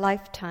work for a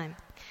lifetime.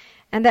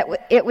 And that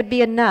it would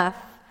be enough.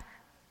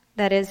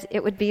 That is,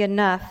 it would be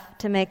enough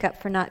to make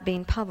up for not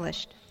being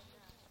published.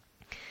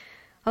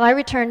 Well, I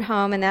returned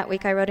home, and that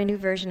week I wrote a new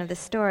version of the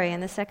story,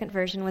 and the second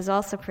version was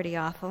also pretty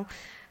awful.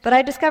 But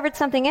I discovered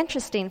something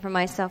interesting for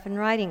myself in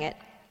writing it.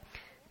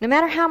 No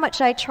matter how much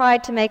I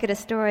tried to make it a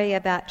story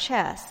about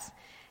chess,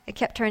 it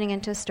kept turning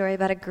into a story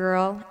about a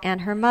girl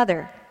and her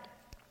mother.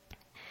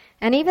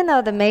 And even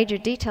though the major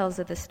details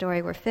of the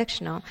story were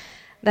fictional,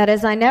 that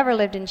is, I never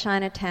lived in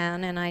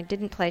Chinatown and I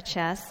didn't play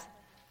chess,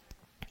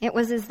 it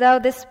was as though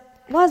this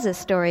was a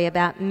story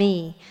about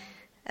me,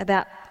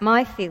 about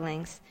my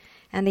feelings,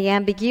 and the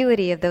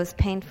ambiguity of those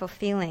painful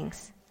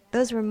feelings.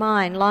 Those were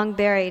mine, long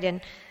buried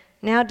and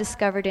now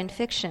discovered in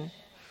fiction.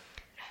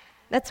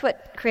 That's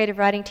what creative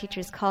writing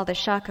teachers call the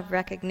shock of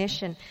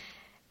recognition.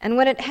 And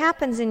when it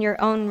happens in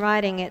your own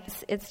writing,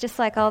 it's just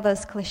like all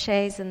those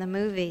cliches in the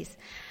movies.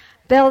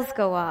 Bells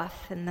go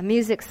off, and the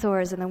music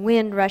soars, and the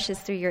wind rushes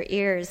through your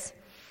ears.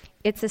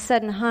 It's a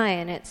sudden high,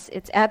 and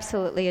it's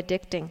absolutely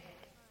addicting.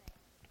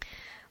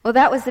 Well,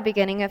 that was the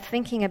beginning of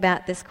thinking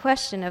about this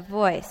question of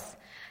voice.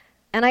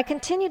 And I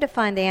continue to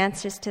find the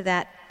answers to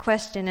that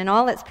question in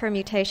all its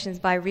permutations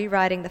by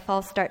rewriting the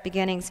false start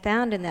beginnings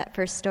found in that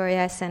first story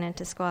I sent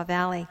into Squaw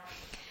Valley.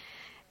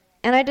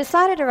 And I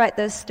decided to write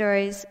those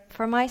stories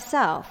for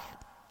myself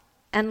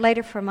and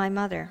later for my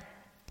mother,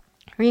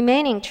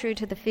 remaining true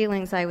to the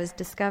feelings I was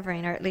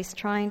discovering, or at least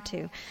trying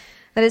to.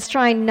 That is,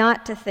 trying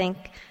not to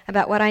think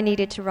about what I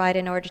needed to write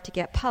in order to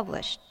get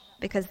published,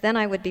 because then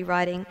I would be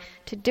writing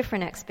to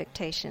different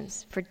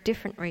expectations for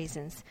different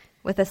reasons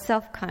with a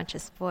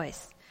self-conscious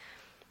voice.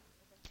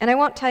 And I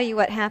won't tell you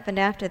what happened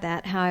after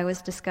that, how I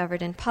was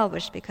discovered and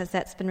published, because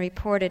that's been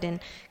reported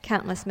in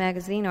countless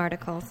magazine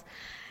articles.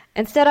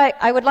 Instead,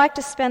 I would like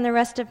to spend the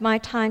rest of my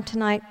time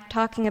tonight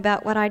talking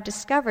about what I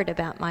discovered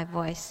about my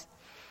voice.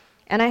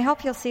 And I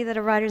hope you'll see that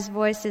a writer's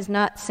voice is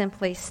not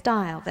simply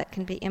style that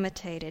can be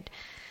imitated.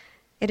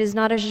 It is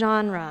not a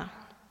genre.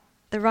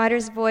 The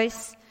writer's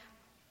voice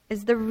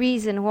is the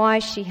reason why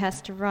she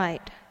has to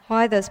write,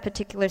 why those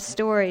particular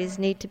stories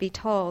need to be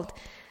told,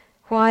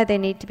 why they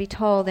need to be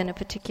told in a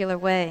particular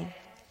way.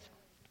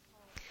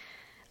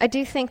 I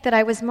do think that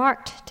I was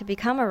marked to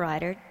become a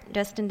writer,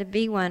 destined to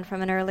be one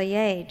from an early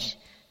age,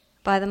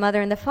 by the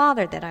mother and the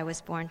father that I was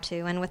born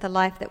to, and with a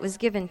life that was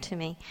given to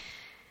me.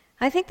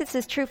 I think this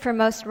is true for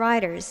most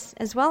writers,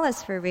 as well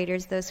as for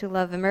readers, those who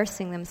love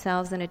immersing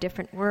themselves in a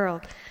different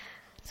world.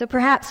 So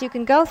perhaps you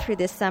can go through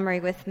this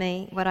summary with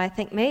me, what I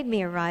think made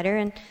me a writer,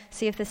 and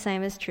see if the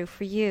same is true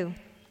for you.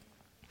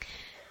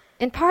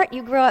 In part,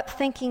 you grow up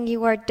thinking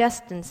you are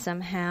destined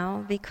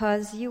somehow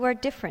because you are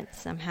different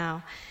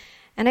somehow.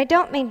 And I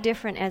don't mean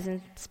different as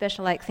in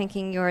special, like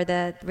thinking you're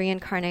the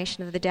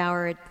reincarnation of the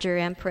Dowager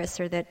Empress,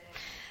 or that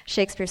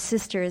Shakespeare's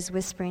sister is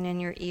whispering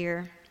in your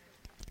ear.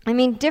 I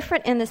mean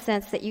different in the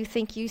sense that you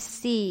think you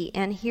see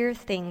and hear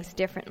things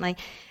differently,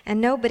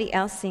 and nobody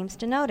else seems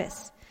to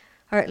notice,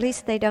 or at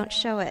least they don't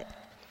show it.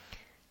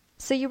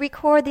 So you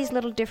record these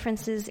little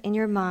differences in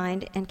your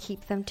mind and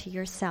keep them to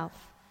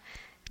yourself.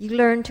 You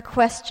learn to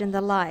question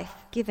the life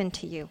given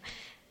to you.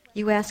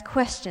 You ask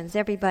questions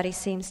everybody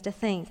seems to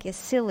think is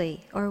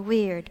silly or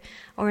weird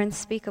or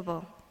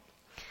unspeakable.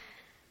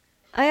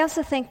 I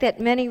also think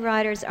that many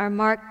writers are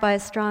marked by a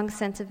strong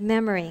sense of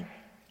memory.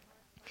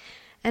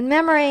 And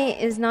memory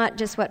is not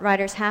just what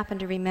writers happen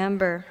to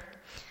remember.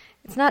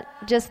 It's not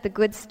just the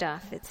good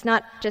stuff. It's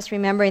not just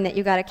remembering that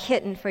you got a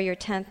kitten for your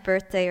 10th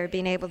birthday, or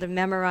being able to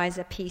memorize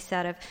a piece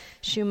out of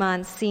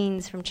Schumann's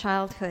Scenes from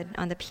Childhood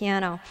on the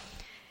piano.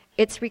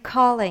 It's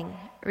recalling,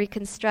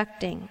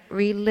 reconstructing,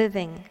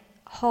 reliving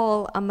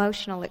whole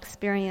emotional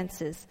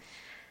experiences.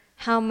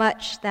 How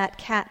much that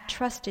cat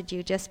trusted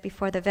you just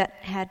before the vet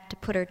had to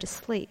put her to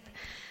sleep.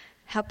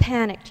 How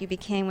panicked you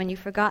became when you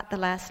forgot the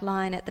last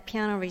line at the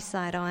piano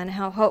recital, and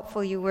how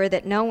hopeful you were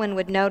that no one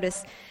would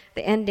notice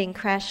the ending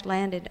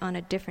crash-landed on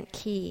a different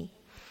key.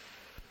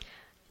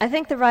 I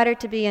think the writer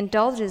to-be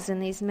indulges in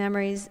these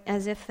memories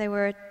as if they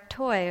were a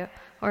toy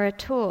or a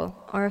tool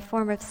or a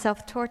form of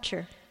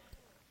self-torture.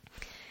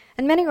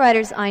 And many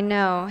writers I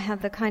know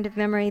have the kind of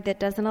memory that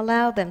doesn't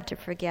allow them to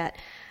forget,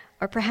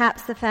 or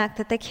perhaps the fact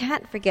that they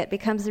can't forget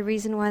becomes the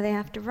reason why they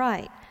have to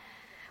write.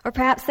 Or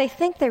perhaps they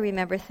think they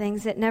remember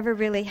things that never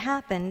really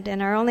happened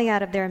and are only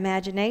out of their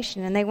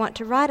imagination, and they want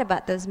to write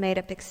about those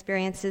made-up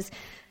experiences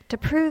to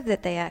prove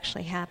that they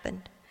actually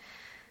happened.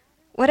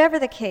 Whatever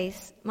the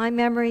case, my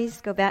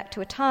memories go back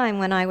to a time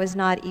when I was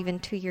not even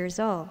 2 years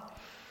old.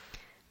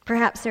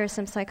 Perhaps there are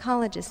some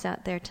psychologists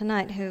out there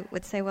tonight who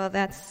would say, well,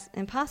 that's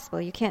impossible.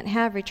 You can't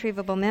have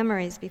retrievable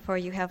memories before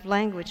you have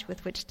language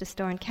with which to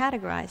store and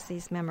categorize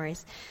these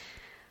memories.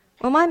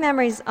 Well, my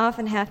memories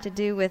often have to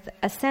do with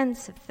a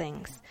sense of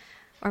things,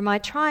 or my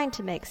trying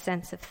to make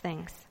sense of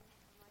things.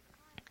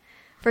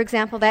 For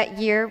example, that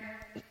year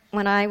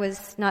when I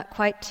was not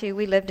quite 2,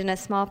 we lived in a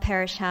small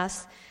parish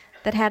house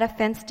that had a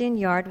fenced-in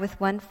yard with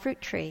one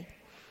fruit tree.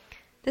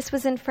 This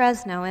was in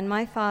Fresno, and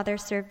my father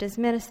served as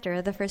minister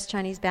of the First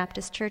Chinese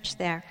Baptist Church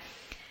there.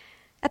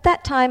 At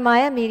that time,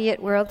 my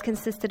immediate world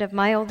consisted of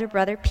my older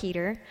brother,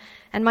 Peter,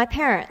 and my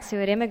parents, who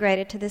had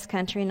immigrated to this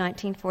country in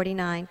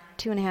 1949,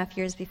 2.5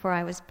 years before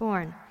I was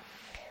born.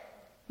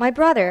 My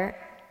brother,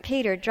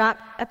 Peter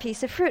dropped a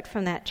piece of fruit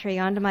from that tree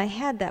onto my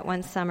head that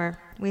one summer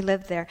we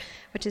lived there,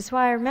 which is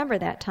why I remember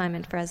that time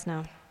in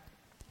Fresno.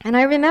 And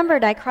I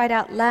remembered I cried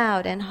out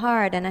loud and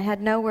hard, and I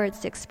had no words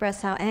to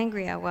express how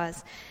angry I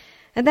was.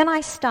 And then I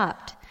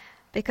stopped,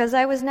 because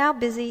I was now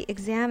busy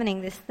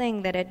examining this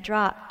thing that had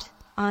dropped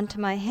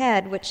onto my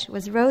head, which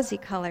was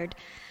rosy-colored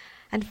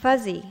and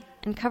fuzzy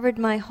and covered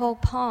my whole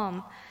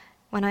palm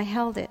when I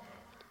held it.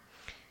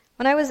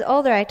 When I was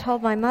older, I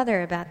told my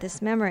mother about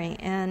this memory,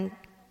 and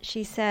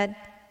she said,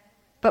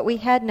 "But we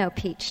had no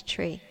peach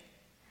tree."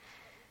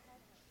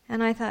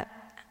 And I thought,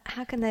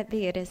 how can that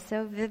be? It is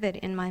so vivid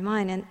in my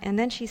mind. And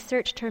then she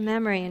searched her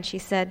memory, and she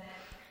said,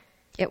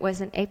 it was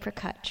an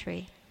apricot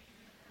tree.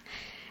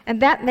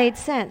 And that made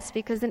sense,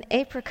 because an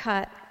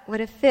apricot would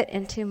have fit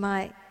into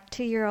my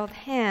 2-year-old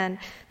hand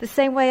the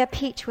same way a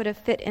peach would have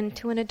fit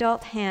into an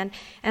adult hand,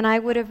 and I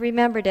would have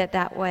remembered it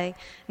that way,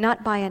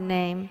 not by a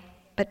name,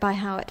 but by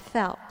how it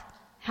felt,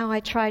 how I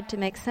tried to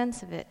make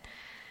sense of it.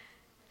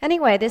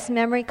 Anyway, this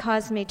memory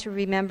caused me to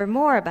remember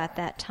more about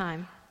that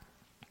time.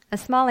 A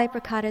small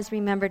apricot is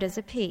remembered as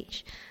a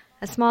peach.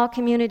 A small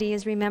community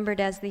is remembered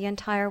as the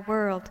entire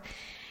world.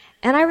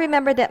 And I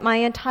remembered that my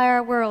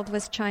entire world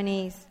was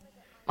Chinese.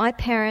 My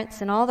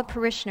parents and all the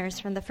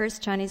parishioners from the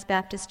First Chinese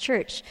Baptist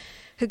Church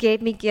who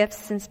gave me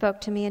gifts and spoke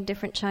to me in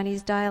different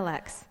Chinese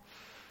dialects.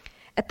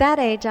 At that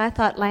age, I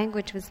thought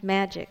language was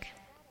magic.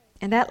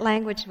 And that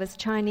language was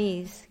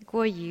Chinese,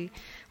 Guoyu,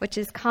 which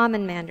is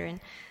common Mandarin.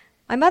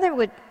 My mother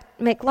would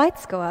make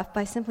lights go off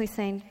by simply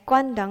saying,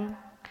 Guandong.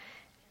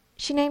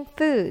 She named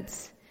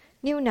foods,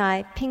 Niu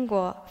Nai,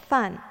 Pingguo,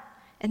 Fan,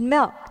 and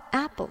milk,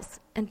 apples,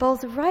 and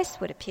bowls of rice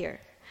would appear.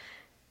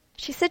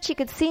 She said she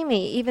could see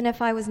me even if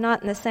I was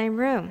not in the same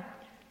room,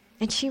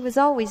 and she was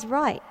always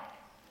right.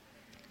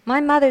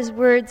 My mother's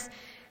words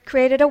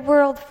created a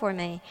world for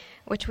me,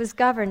 which was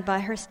governed by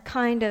her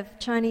kind of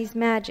Chinese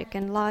magic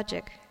and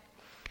logic.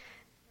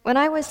 When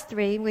I was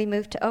 3, we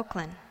moved to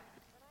Oakland,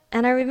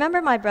 and I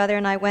remember my brother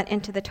and I went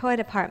into the toy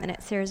department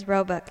at Sears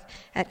Roebuck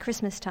at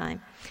Christmas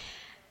time.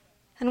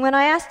 And when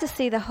I asked to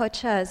see the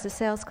hochas, the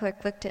sales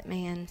clerk looked at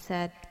me and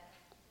said,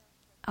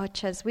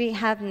 "Hochas, we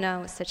have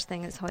no such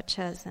thing as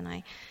hochas." And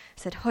I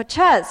said,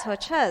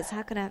 hochas,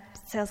 how can a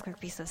sales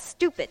clerk be so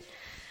stupid?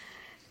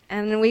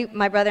 And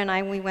my brother and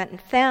I, we went and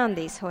found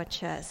these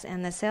hochas,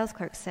 and the sales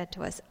clerk said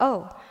to us,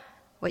 "Oh,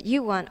 what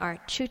you want are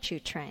choo-choo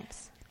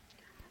trains."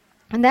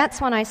 And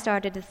that's when I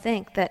started to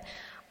think that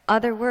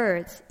other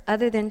words,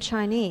 other than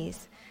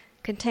Chinese,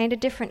 contained a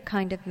different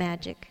kind of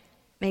magic,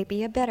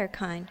 maybe a better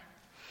kind.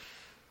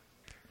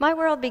 My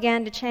world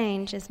began to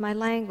change as my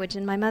language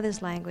and my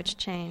mother's language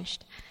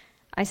changed.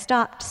 I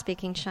stopped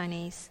speaking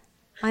Chinese.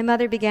 My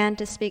mother began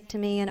to speak to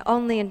me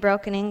only in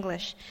broken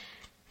English,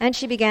 and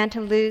she began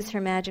to lose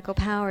her magical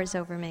powers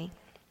over me.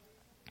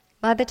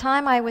 By the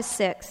time I was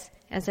 6,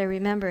 as I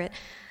remember it,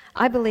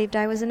 I believed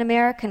I was an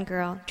American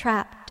girl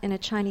trapped in a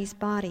Chinese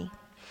body.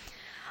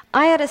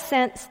 I had a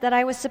sense that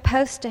I was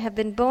supposed to have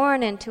been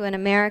born into an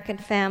American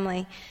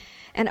family,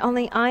 and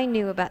only I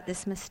knew about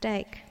this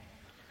mistake.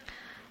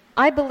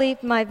 I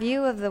believed my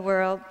view of the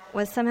world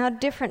was somehow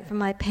different from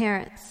my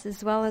parents,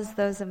 as well as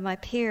those of my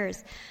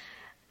peers.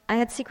 I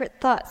had secret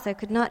thoughts I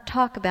could not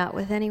talk about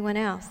with anyone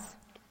else.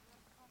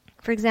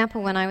 For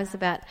example, when I was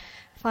about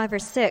 5 or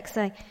 6,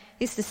 I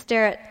used to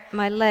stare at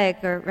my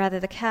leg, or rather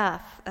the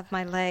calf of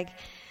my leg.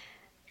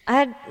 I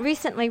had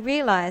recently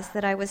realized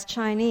that I was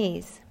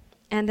Chinese,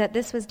 and that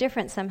this was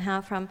different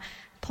somehow from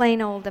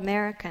plain old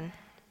American.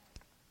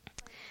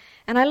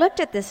 And I looked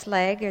at this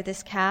leg, or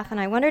this calf, and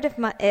I wondered if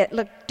it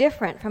looked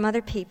different from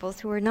other people's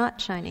who were not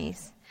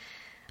Chinese.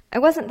 I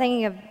wasn't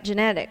thinking of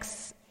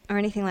genetics or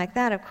anything like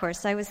that, of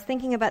course. I was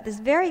thinking about this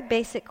very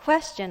basic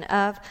question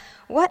of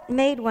what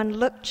made one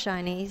look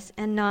Chinese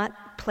and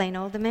not plain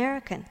old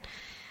American.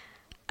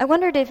 I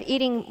wondered if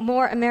eating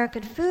more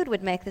American food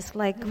would make this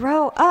leg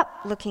grow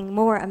up looking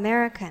more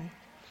American.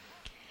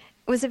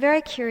 It was a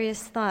very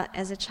curious thought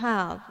as a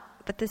child,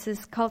 but this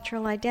is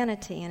cultural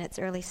identity in its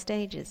early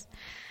stages.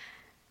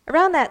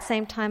 Around that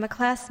same time, a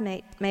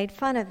classmate made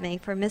fun of me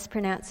for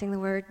mispronouncing the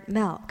word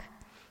milk,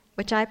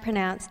 which I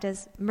pronounced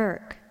as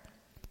merk.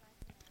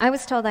 I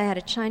was told I had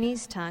a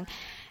Chinese tongue,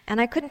 and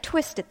I couldn't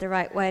twist it the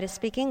right way to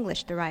speak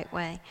English the right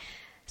way.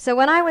 So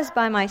when I was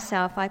by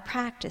myself, I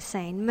practiced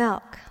saying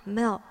milk,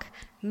 milk,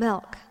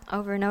 milk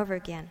over and over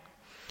again.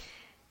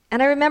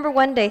 And I remember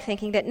one day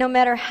thinking that no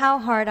matter how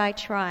hard I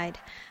tried,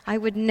 I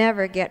would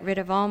never get rid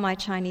of all my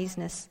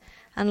Chineseness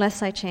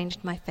unless I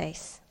changed my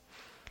face.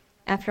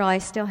 After all, I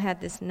still had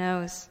this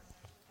nose.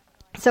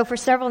 So for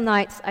several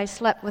nights, I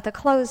slept with a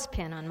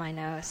clothespin on my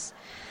nose,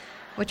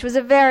 which was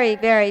a very,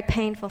 very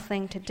painful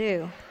thing to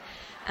do.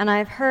 And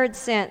I've heard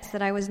since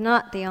that I was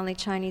not the only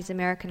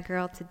Chinese-American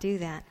girl to do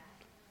that.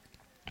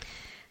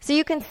 So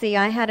you can see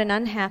I had an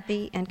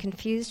unhappy and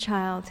confused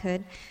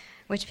childhood,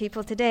 which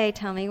people today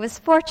tell me was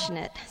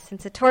fortunate,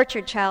 since a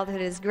tortured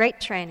childhood is great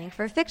training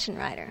for a fiction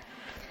writer.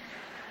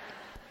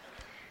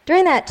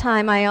 During that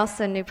time, I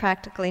also knew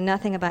practically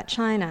nothing about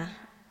China.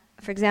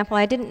 For example,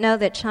 I didn't know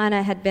that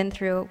China had been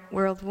through a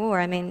world war.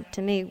 I mean,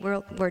 to me,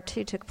 World War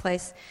II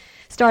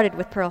started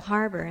with Pearl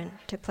Harbor and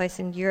took place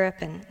in Europe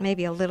and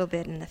maybe a little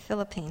bit in the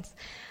Philippines.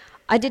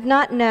 I did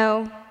not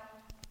know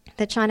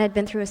that China had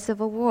been through a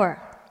civil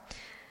war.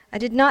 I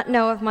did not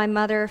know of my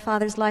mother or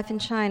father's life in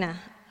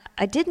China.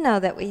 I did know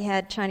that we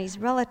had Chinese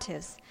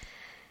relatives,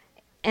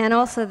 and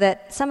also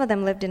that some of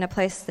them lived in a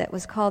place that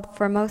was called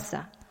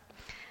Formosa.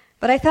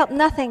 But I felt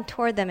nothing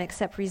toward them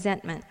except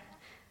resentment.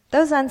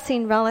 Those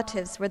unseen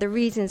relatives were the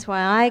reasons why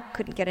I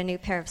couldn't get a new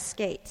pair of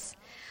skates.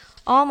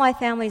 All my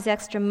family's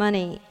extra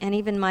money and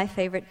even my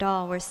favorite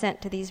doll were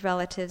sent to these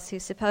relatives who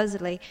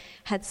supposedly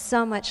had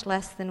so much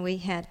less than we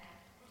had.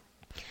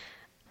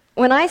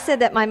 When I said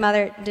that my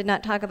mother did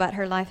not talk about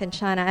her life in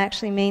China, I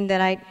actually mean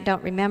that I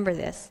don't remember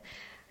this.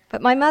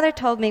 But my mother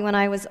told me when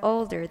I was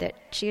older that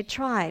she had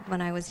tried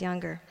when I was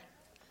younger.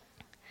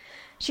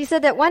 She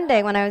said that one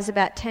day when I was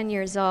about 10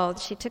 years old,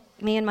 she took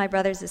me and my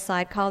brothers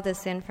aside, called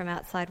us in from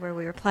outside where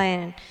we were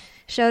playing, and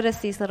showed us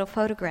these little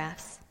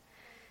photographs.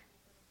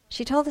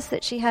 She told us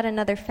that she had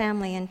another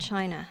family in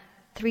China,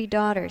 3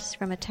 daughters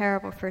from a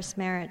terrible first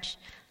marriage,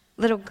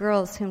 little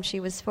girls whom she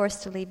was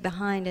forced to leave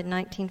behind in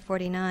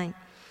 1949.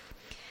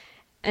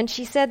 And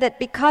she said that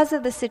because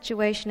of the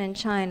situation in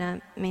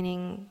China,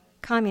 meaning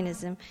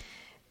communism,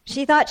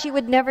 she thought she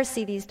would never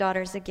see these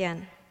daughters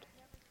again.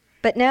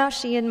 But now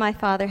she and my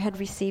father had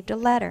received a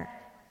letter.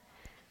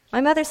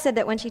 My mother said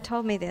that when she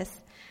told me this,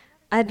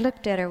 I had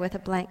looked at her with a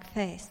blank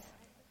face.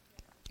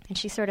 And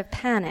she sort of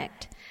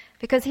panicked,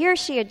 because here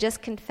she had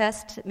just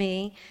confessed to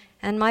me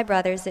and my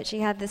brothers that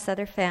she had this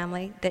other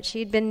family, that she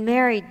had been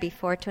married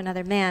before to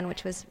another man,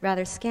 which was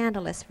rather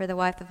scandalous for the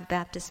wife of a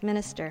Baptist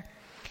minister.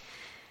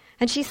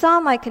 And she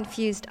saw my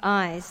confused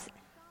eyes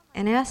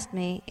and asked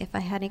me if I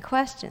had any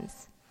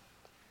questions.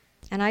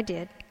 And I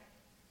did.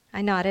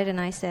 I nodded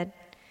and I said,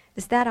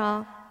 "Is that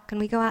all? Can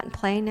we go out and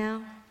play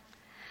now?"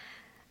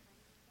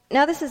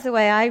 Now, this is the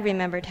way I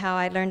remembered how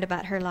I learned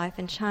about her life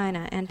in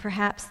China, and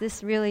perhaps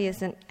this really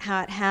isn't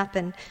how it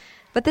happened,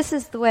 but this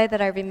is the way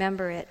that I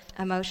remember it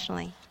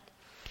emotionally.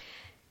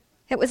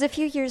 It was a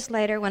few years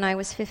later when I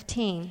was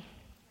 15,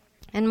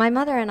 and my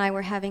mother and I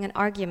were having an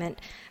argument,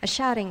 a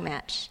shouting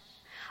match.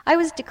 I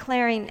was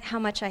declaring how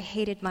much I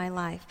hated my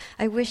life.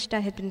 I wished I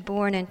had been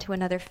born into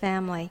another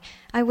family.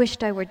 I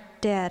wished I were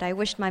dead. I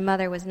wished my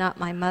mother was not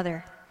my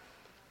mother.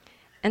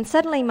 And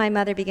suddenly my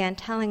mother began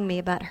telling me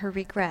about her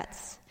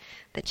regrets,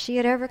 that she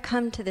had ever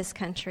come to this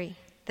country,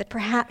 that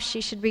perhaps she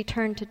should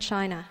return to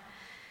China.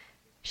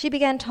 She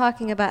began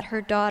talking about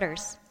her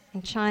daughters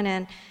in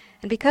China,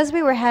 and because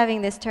we were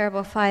having this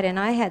terrible fight and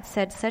I had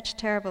said such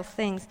terrible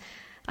things,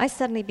 I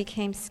suddenly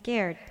became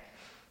scared.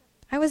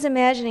 I was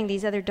imagining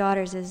these other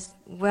daughters as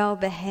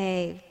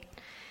well-behaved,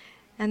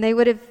 and they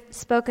would have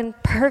spoken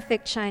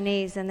perfect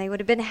Chinese, and they would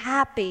have been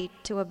happy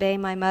to obey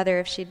my mother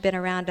if she'd been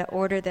around to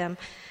order them.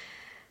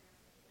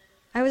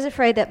 I was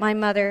afraid that my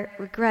mother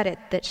regretted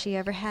that she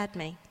ever had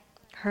me,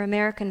 her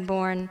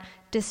American-born,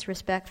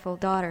 disrespectful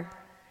daughter.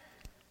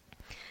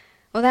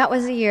 Well, that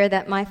was the year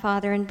that my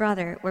father and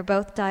brother were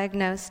both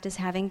diagnosed as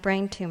having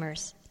brain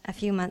tumors, a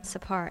few months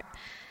apart.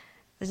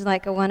 There's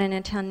like a 1 in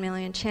a 10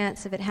 million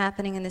chance of it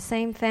happening in the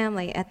same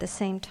family at the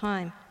same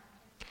time.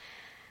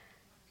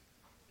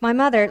 My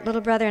mother, little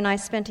brother, and I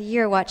spent a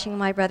year watching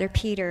my brother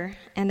Peter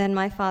and then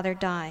my father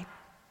die.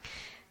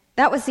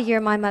 That was the year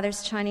my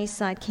mother's Chinese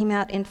side came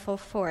out in full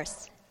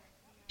force.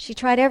 She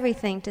tried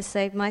everything to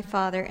save my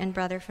father and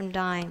brother from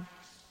dying.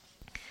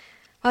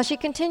 While she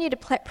continued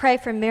to pray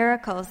for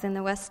miracles in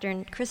the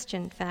Western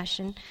Christian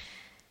fashion,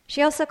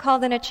 she also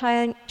called in a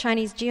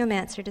Chinese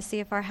geomancer to see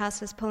if our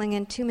house was pulling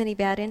in too many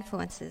bad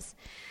influences.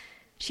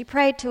 She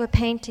prayed to a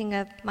painting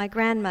of my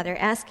grandmother,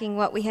 asking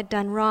what we had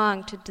done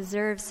wrong to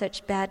deserve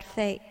such bad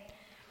fate.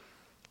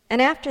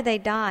 And after they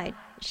died,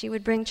 she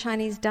would bring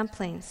Chinese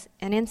dumplings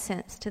and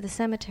incense to the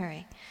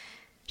cemetery.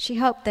 She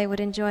hoped they would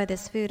enjoy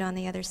this food on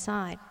the other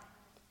side.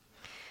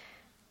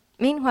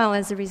 Meanwhile,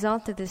 as a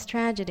result of this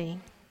tragedy,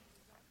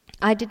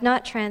 I did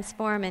not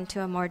transform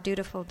into a more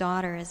dutiful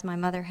daughter as my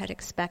mother had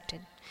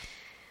expected.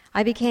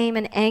 I became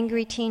an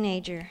angry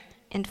teenager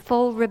in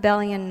full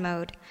rebellion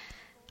mode.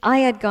 I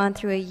had gone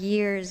through a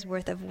year's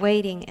worth of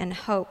waiting and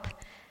hope,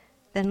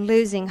 then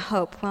losing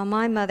hope, while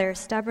my mother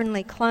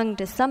stubbornly clung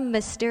to some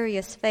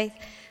mysterious faith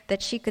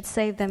that she could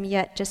save them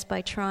yet just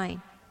by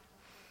trying.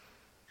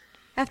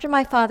 After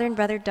my father and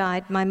brother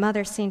died, my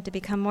mother seemed to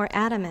become more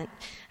adamant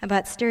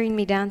about steering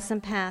me down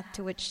some path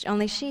to which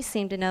only she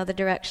seemed to know the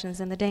directions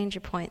and the danger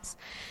points.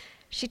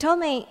 She told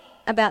me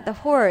about the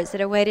horrors that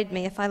awaited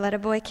me if I let a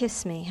boy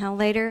kiss me, how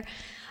later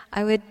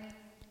I would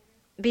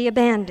be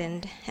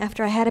abandoned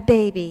after I had a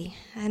baby,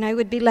 and I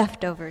would be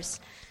leftovers.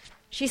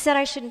 She said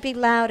I shouldn't be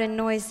loud and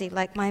noisy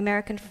like my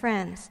American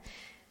friends.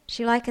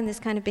 She likened this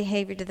kind of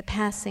behavior to the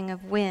passing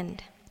of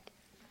wind.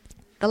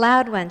 The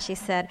loud ones, she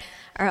said,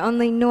 are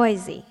only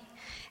noisy,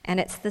 and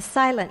it's the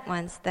silent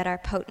ones that are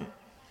potent.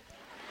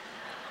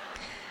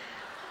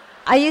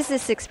 I use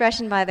this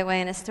expression, by the way,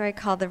 in a story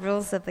called The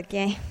Rules of the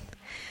Game.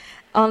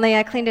 only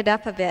I cleaned it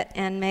up a bit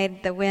and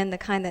made the wind the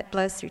kind that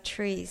blows through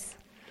trees.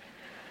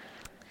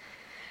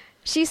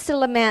 She used to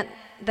lament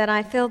that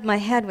I filled my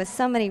head with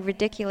so many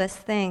ridiculous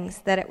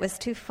things that it was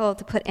too full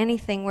to put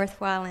anything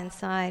worthwhile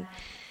inside.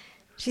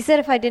 She said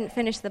if I didn't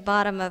finish the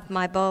bottom of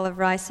my bowl of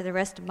rice or the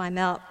rest of my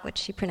milk, which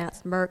she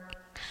pronounced merk,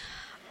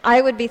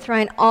 I would be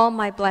throwing all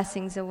my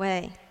blessings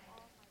away.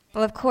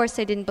 Well, of course,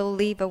 I didn't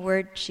believe a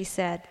word she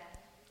said.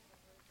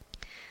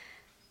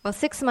 Well,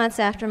 6 months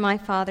after my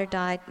father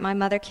died, my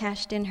mother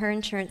cashed in her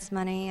insurance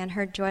money and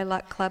her Joy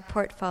Luck Club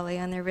portfolio,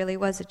 and there really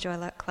was a Joy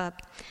Luck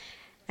Club,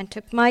 and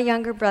took my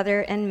younger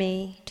brother and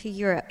me to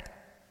Europe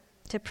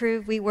to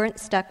prove we weren't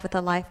stuck with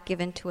the life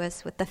given to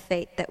us, with the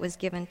fate that was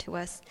given to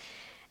us.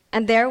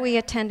 And there we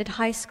attended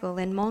high school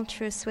in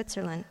Montreux,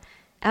 Switzerland,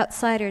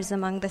 outsiders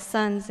among the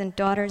sons and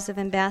daughters of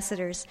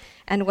ambassadors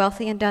and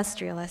wealthy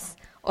industrialists,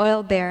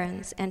 oil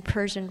barons, and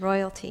Persian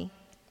royalty.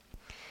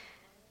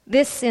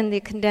 This, in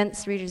the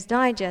condensed Reader's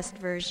Digest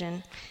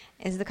version,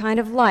 is the kind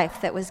of life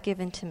that was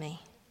given to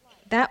me.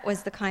 That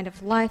was the kind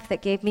of life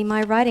that gave me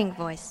my writing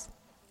voice.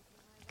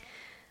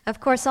 Of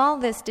course, all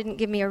this didn't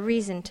give me a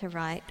reason to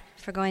write.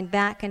 For going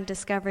back and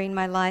discovering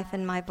my life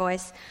and my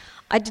voice,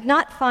 I did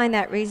not find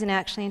that reason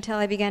actually until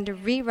I began to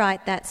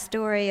rewrite that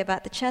story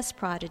about the chess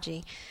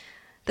prodigy,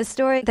 the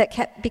story that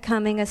kept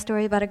becoming a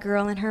story about a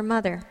girl and her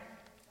mother.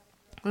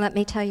 Let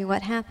me tell you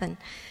what happened.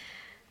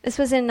 This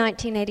was in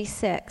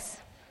 1986.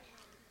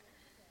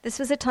 This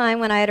was a time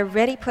when I had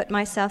already put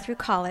myself through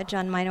college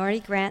on minority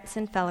grants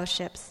and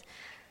fellowships.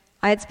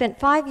 I had spent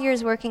 5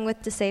 years working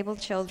with disabled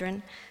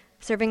children,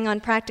 serving on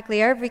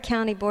practically every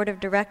county board of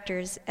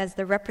directors as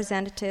the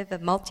representative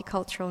of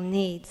multicultural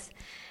needs.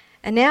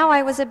 And now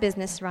I was a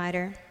business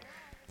writer.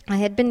 I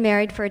had been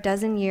married for a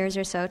dozen years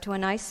or so to a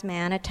nice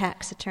man, a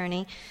tax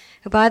attorney,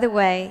 who, by the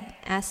way,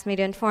 asked me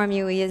to inform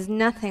you he is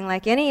nothing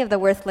like any of the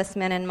worthless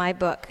men in my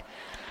book.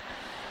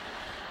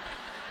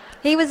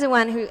 He was the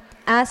one who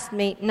asked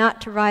me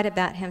not to write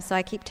about him, so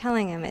I keep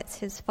telling him it's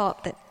his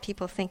fault that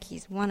people think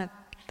he's one of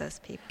those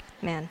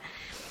men.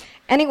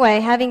 Anyway,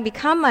 having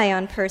become my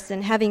own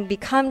person, having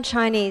become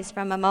Chinese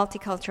from a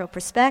multicultural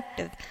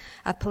perspective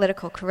of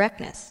political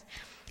correctness,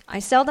 I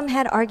seldom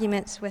had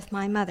arguments with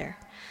my mother,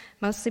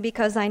 mostly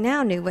because I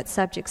now knew what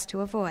subjects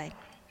to avoid,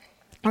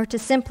 or to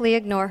simply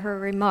ignore her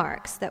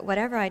remarks that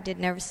whatever I did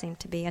never seemed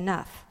to be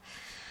enough.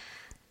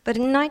 But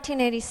in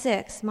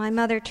 1986, my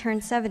mother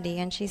turned 70,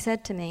 and she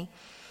said to me,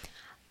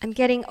 "I'm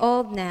getting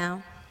old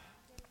now.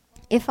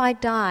 If I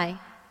die,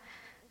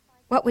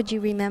 what would you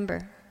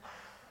remember?"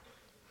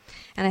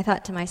 And I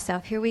thought to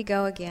myself, here we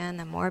go again,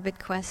 the morbid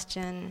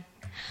question.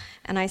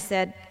 And I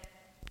said,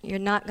 "You're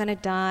not going to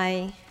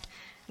die.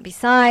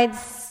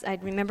 Besides,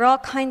 I'd remember all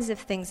kinds of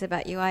things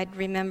about you. I'd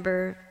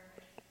remember,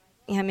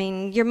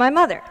 you're my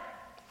mother."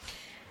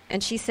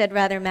 And she said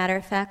rather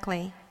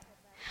matter-of-factly,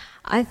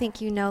 "I think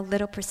you know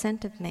little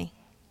percent of me."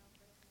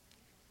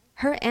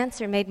 Her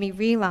answer made me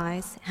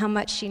realize how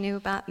much she knew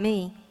about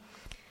me.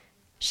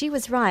 She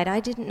was right. I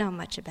didn't know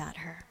much about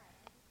her.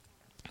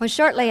 Well,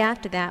 shortly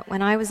after that,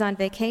 when I was on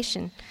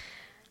vacation,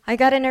 I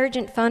got an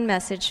urgent phone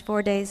message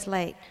 4 days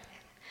late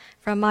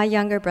from my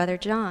younger brother,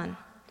 John.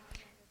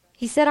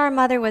 He said our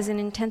mother was in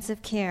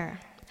intensive care,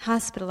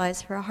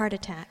 hospitalized for a heart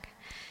attack.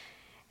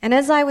 And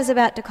as I was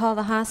about to call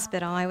the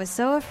hospital, I was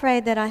so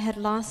afraid that I had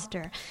lost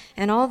her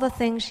and all the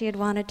things she had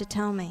wanted to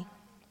tell me.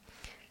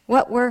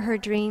 What were her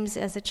dreams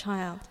as a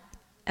child,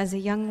 as a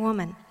young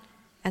woman,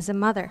 as a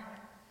mother?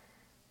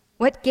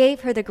 What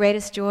gave her the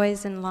greatest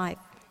joys in life?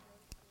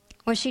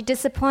 Was she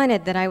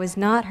disappointed that I was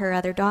not her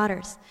other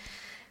daughters?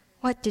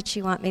 What did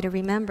she want me to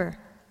remember?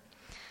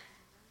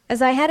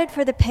 As I headed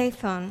for the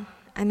payphone,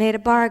 I made a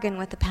bargain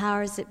with the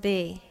powers that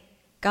be.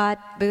 God,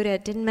 Buddha,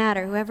 it didn't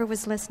matter, whoever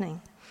was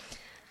listening.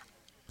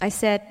 I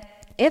said,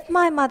 if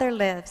my mother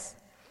lives,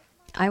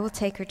 I will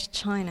take her to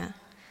China.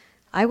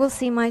 I will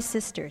see my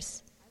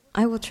sisters.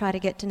 I will try to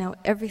get to know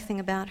everything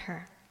about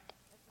her.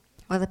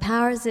 Well, the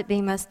powers that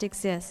be must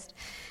exist,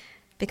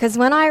 because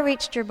when I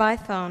reached her by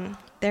phone,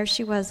 there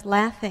she was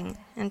laughing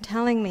and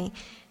telling me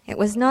it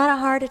was not a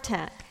heart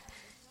attack.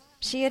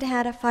 She had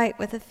had a fight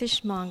with a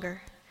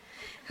fishmonger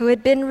who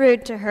had been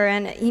rude to her,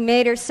 and he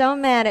made her so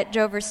mad it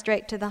drove her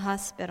straight to the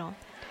hospital.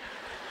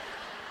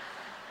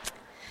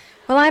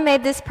 Well, I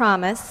made this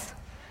promise.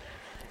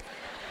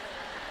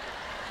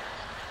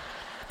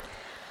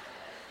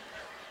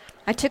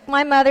 I took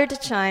my mother to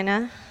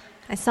China.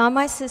 I saw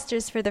my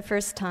sisters for the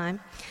first time,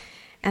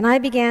 and I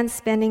began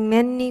spending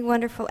many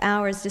wonderful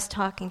hours just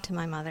talking to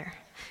my mother,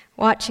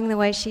 watching the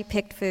way she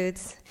picked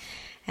foods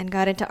and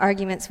got into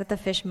arguments with the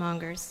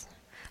fishmongers,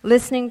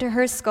 listening to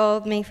her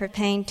scold me for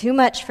paying too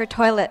much for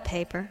toilet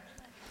paper.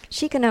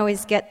 She can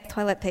always get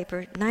toilet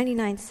paper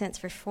 99 cents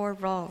for 4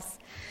 rolls.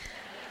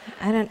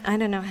 I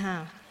don't know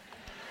how.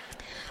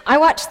 I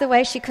watched the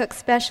way she cooked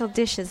special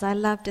dishes I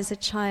loved as a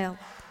child.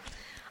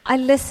 I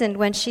listened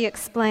when she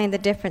explained the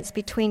difference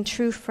between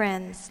true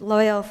friends,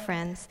 loyal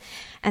friends,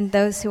 and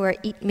those who are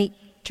eat meat,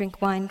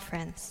 drink wine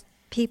friends,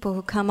 people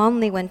who come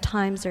only when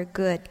times are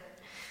good.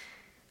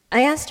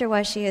 I asked her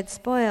why she had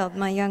spoiled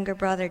my younger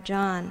brother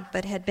John,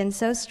 but had been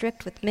so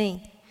strict with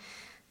me.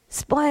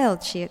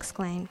 "Spoiled," she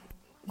exclaimed.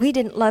 "We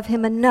didn't love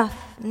him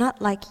enough,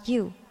 not like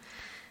you."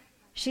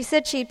 She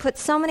said she'd put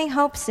so many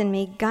hopes in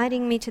me,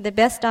 guiding me to the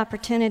best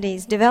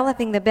opportunities,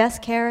 developing the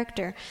best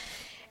character.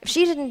 If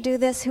she didn't do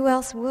this, who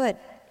else would?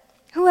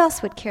 Who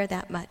else would care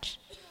that much?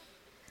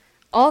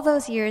 All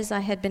those years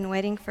I had been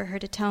waiting for her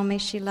to tell me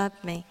she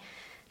loved me,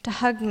 to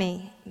hug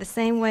me the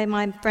same way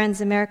my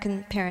friends'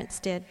 American parents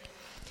did.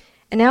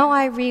 And now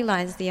I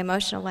realized the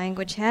emotional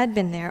language had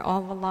been there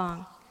all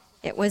along.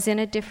 It was in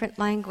a different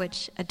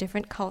language, a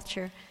different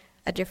culture,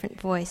 a different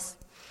voice.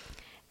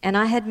 And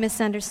I had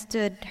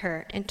misunderstood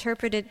her,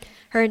 interpreted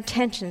her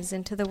intentions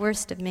into the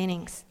worst of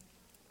meanings.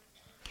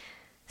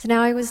 So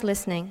now I was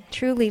listening,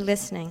 truly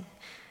listening,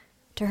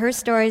 to her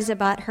stories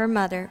about her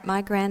mother,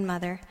 my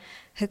grandmother,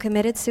 who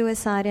committed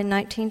suicide in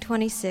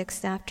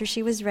 1926 after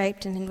she was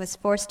raped and was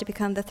forced to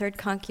become the third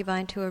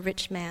concubine to a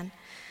rich man.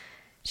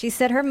 She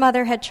said her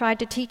mother had tried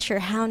to teach her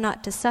how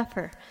not to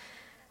suffer,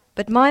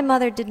 but my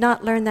mother did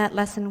not learn that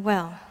lesson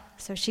well,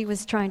 so she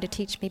was trying to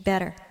teach me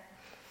better.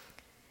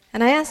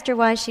 And I asked her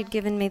why she'd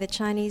given me the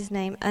Chinese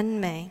name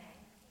Unmei.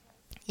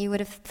 You would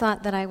have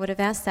thought that I would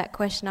have asked that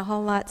question a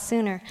whole lot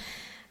sooner,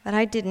 but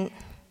I didn't.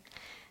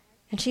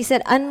 And she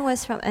said Un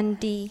was from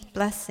Undi,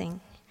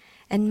 blessing,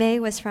 and Mei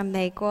was from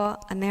Mei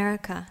Guo,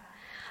 America.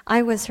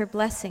 I was her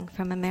blessing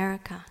from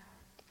America.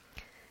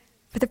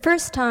 For the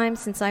first time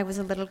since I was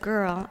a little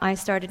girl, I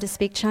started to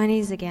speak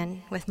Chinese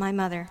again with my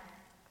mother,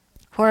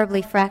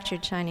 horribly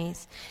fractured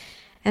Chinese,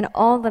 and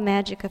all the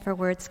magic of her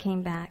words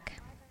came back.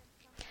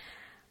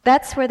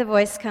 That's where the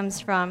voice comes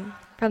from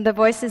the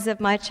voices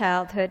of my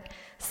childhood,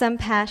 some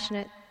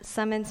passionate,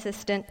 some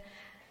insistent,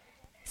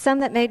 some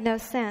that made no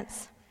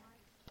sense.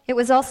 It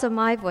was also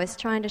my voice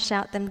trying to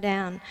shout them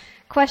down,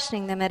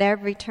 questioning them at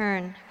every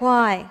turn.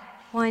 Why?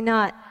 Why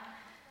not?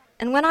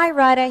 And when I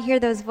write, I hear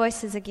those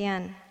voices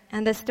again,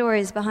 and the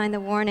stories behind the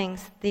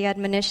warnings, the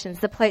admonitions,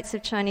 the plates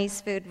of Chinese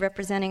food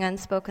representing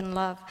unspoken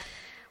love.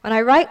 When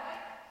I write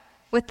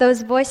with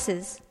those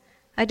voices,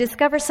 I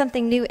discover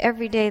something new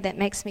every day that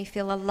makes me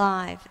feel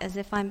alive, as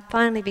if I'm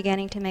finally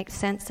beginning to make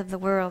sense of the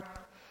world.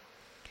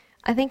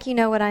 I think you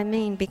know what I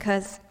mean,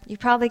 because you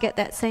probably get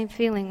that same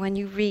feeling when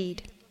you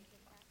read.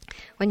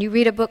 When you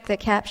read a book that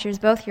captures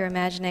both your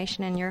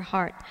imagination and your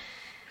heart.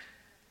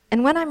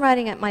 And when I'm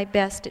writing at my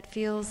best, it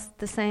feels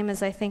the same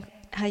as I think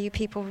how you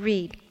people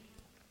read.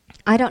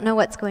 I don't know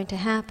what's going to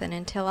happen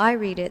until I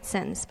read it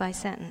sentence by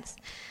sentence,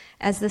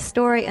 as the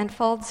story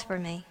unfolds for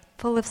me,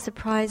 full of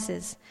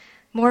surprises,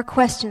 more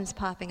questions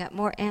popping up,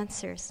 more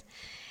answers.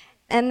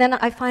 And then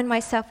I find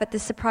myself at the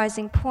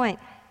surprising point,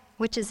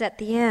 which is at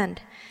the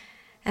end.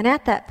 And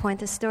at that point,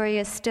 the story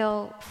is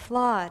still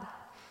flawed,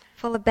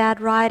 full of bad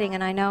writing,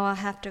 and I know I'll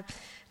have to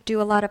do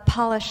a lot of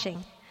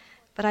polishing.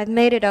 But I've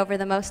made it over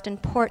the most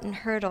important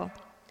hurdle,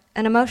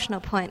 an emotional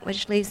point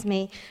which leaves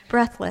me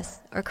breathless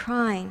or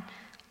crying,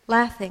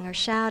 laughing or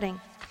shouting,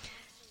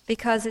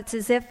 because it's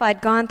as if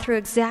I'd gone through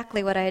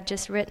exactly what I had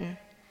just written.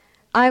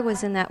 I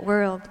was in that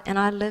world, and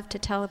I lived to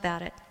tell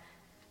about it.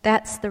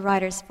 That's the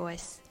writer's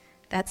voice.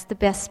 That's the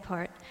best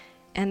part,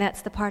 and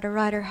that's the part a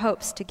writer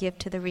hopes to give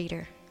to the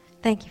reader.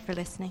 Thank you for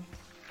listening.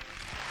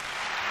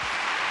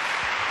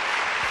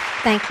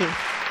 Thank you.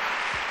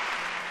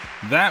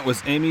 That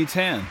was Amy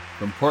Tan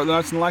from Portland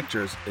Arts and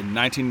Lectures in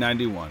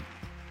 1991.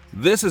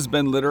 This has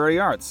been Literary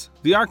Arts,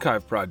 the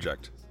Archive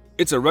Project.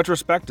 It's a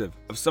retrospective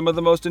of some of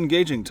the most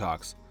engaging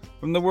talks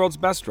from the world's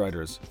best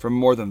writers from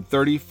more than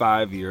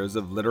 35 years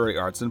of literary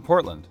arts in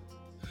Portland.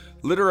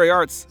 Literary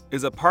Arts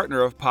is a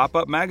partner of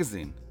Pop-Up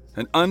Magazine,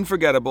 an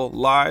unforgettable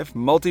live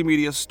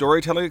multimedia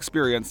storytelling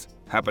experience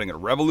happening at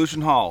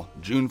Revolution Hall,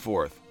 June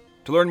 4th.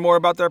 To learn more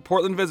about their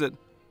Portland visit,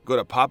 go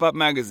to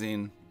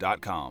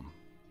popupmagazine.com.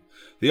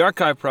 The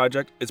Archive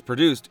Project is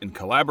produced in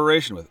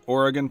collaboration with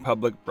Oregon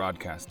Public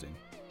Broadcasting.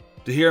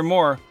 To hear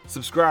more,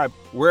 subscribe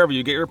wherever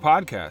you get your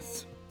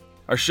podcasts.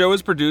 Our show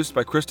is produced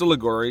by Crystal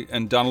Ligori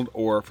and Donald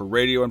Orr for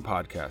radio and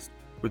podcast,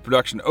 with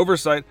production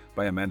oversight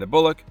by Amanda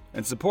Bullock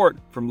and support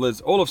from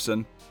Liz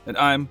Olafson, and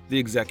I'm the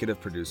executive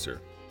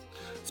producer.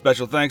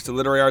 Special thanks to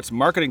Literary Arts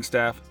marketing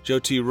staff Joe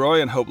T.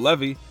 Roy and Hope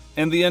Levy,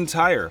 and the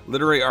entire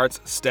Literary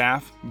Arts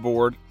staff,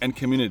 board, and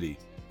community.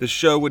 This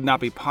show would not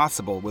be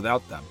possible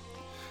without them.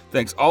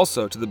 Thanks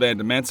also to the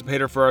band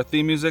Emancipator for our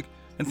theme music,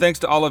 and thanks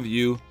to all of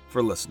you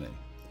for listening.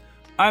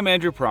 I'm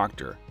Andrew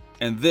Proctor,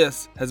 and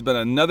this has been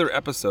another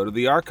episode of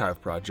the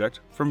Archive Project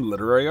from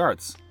Literary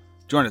Arts.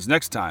 Join us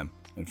next time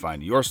and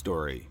find your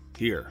story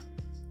here.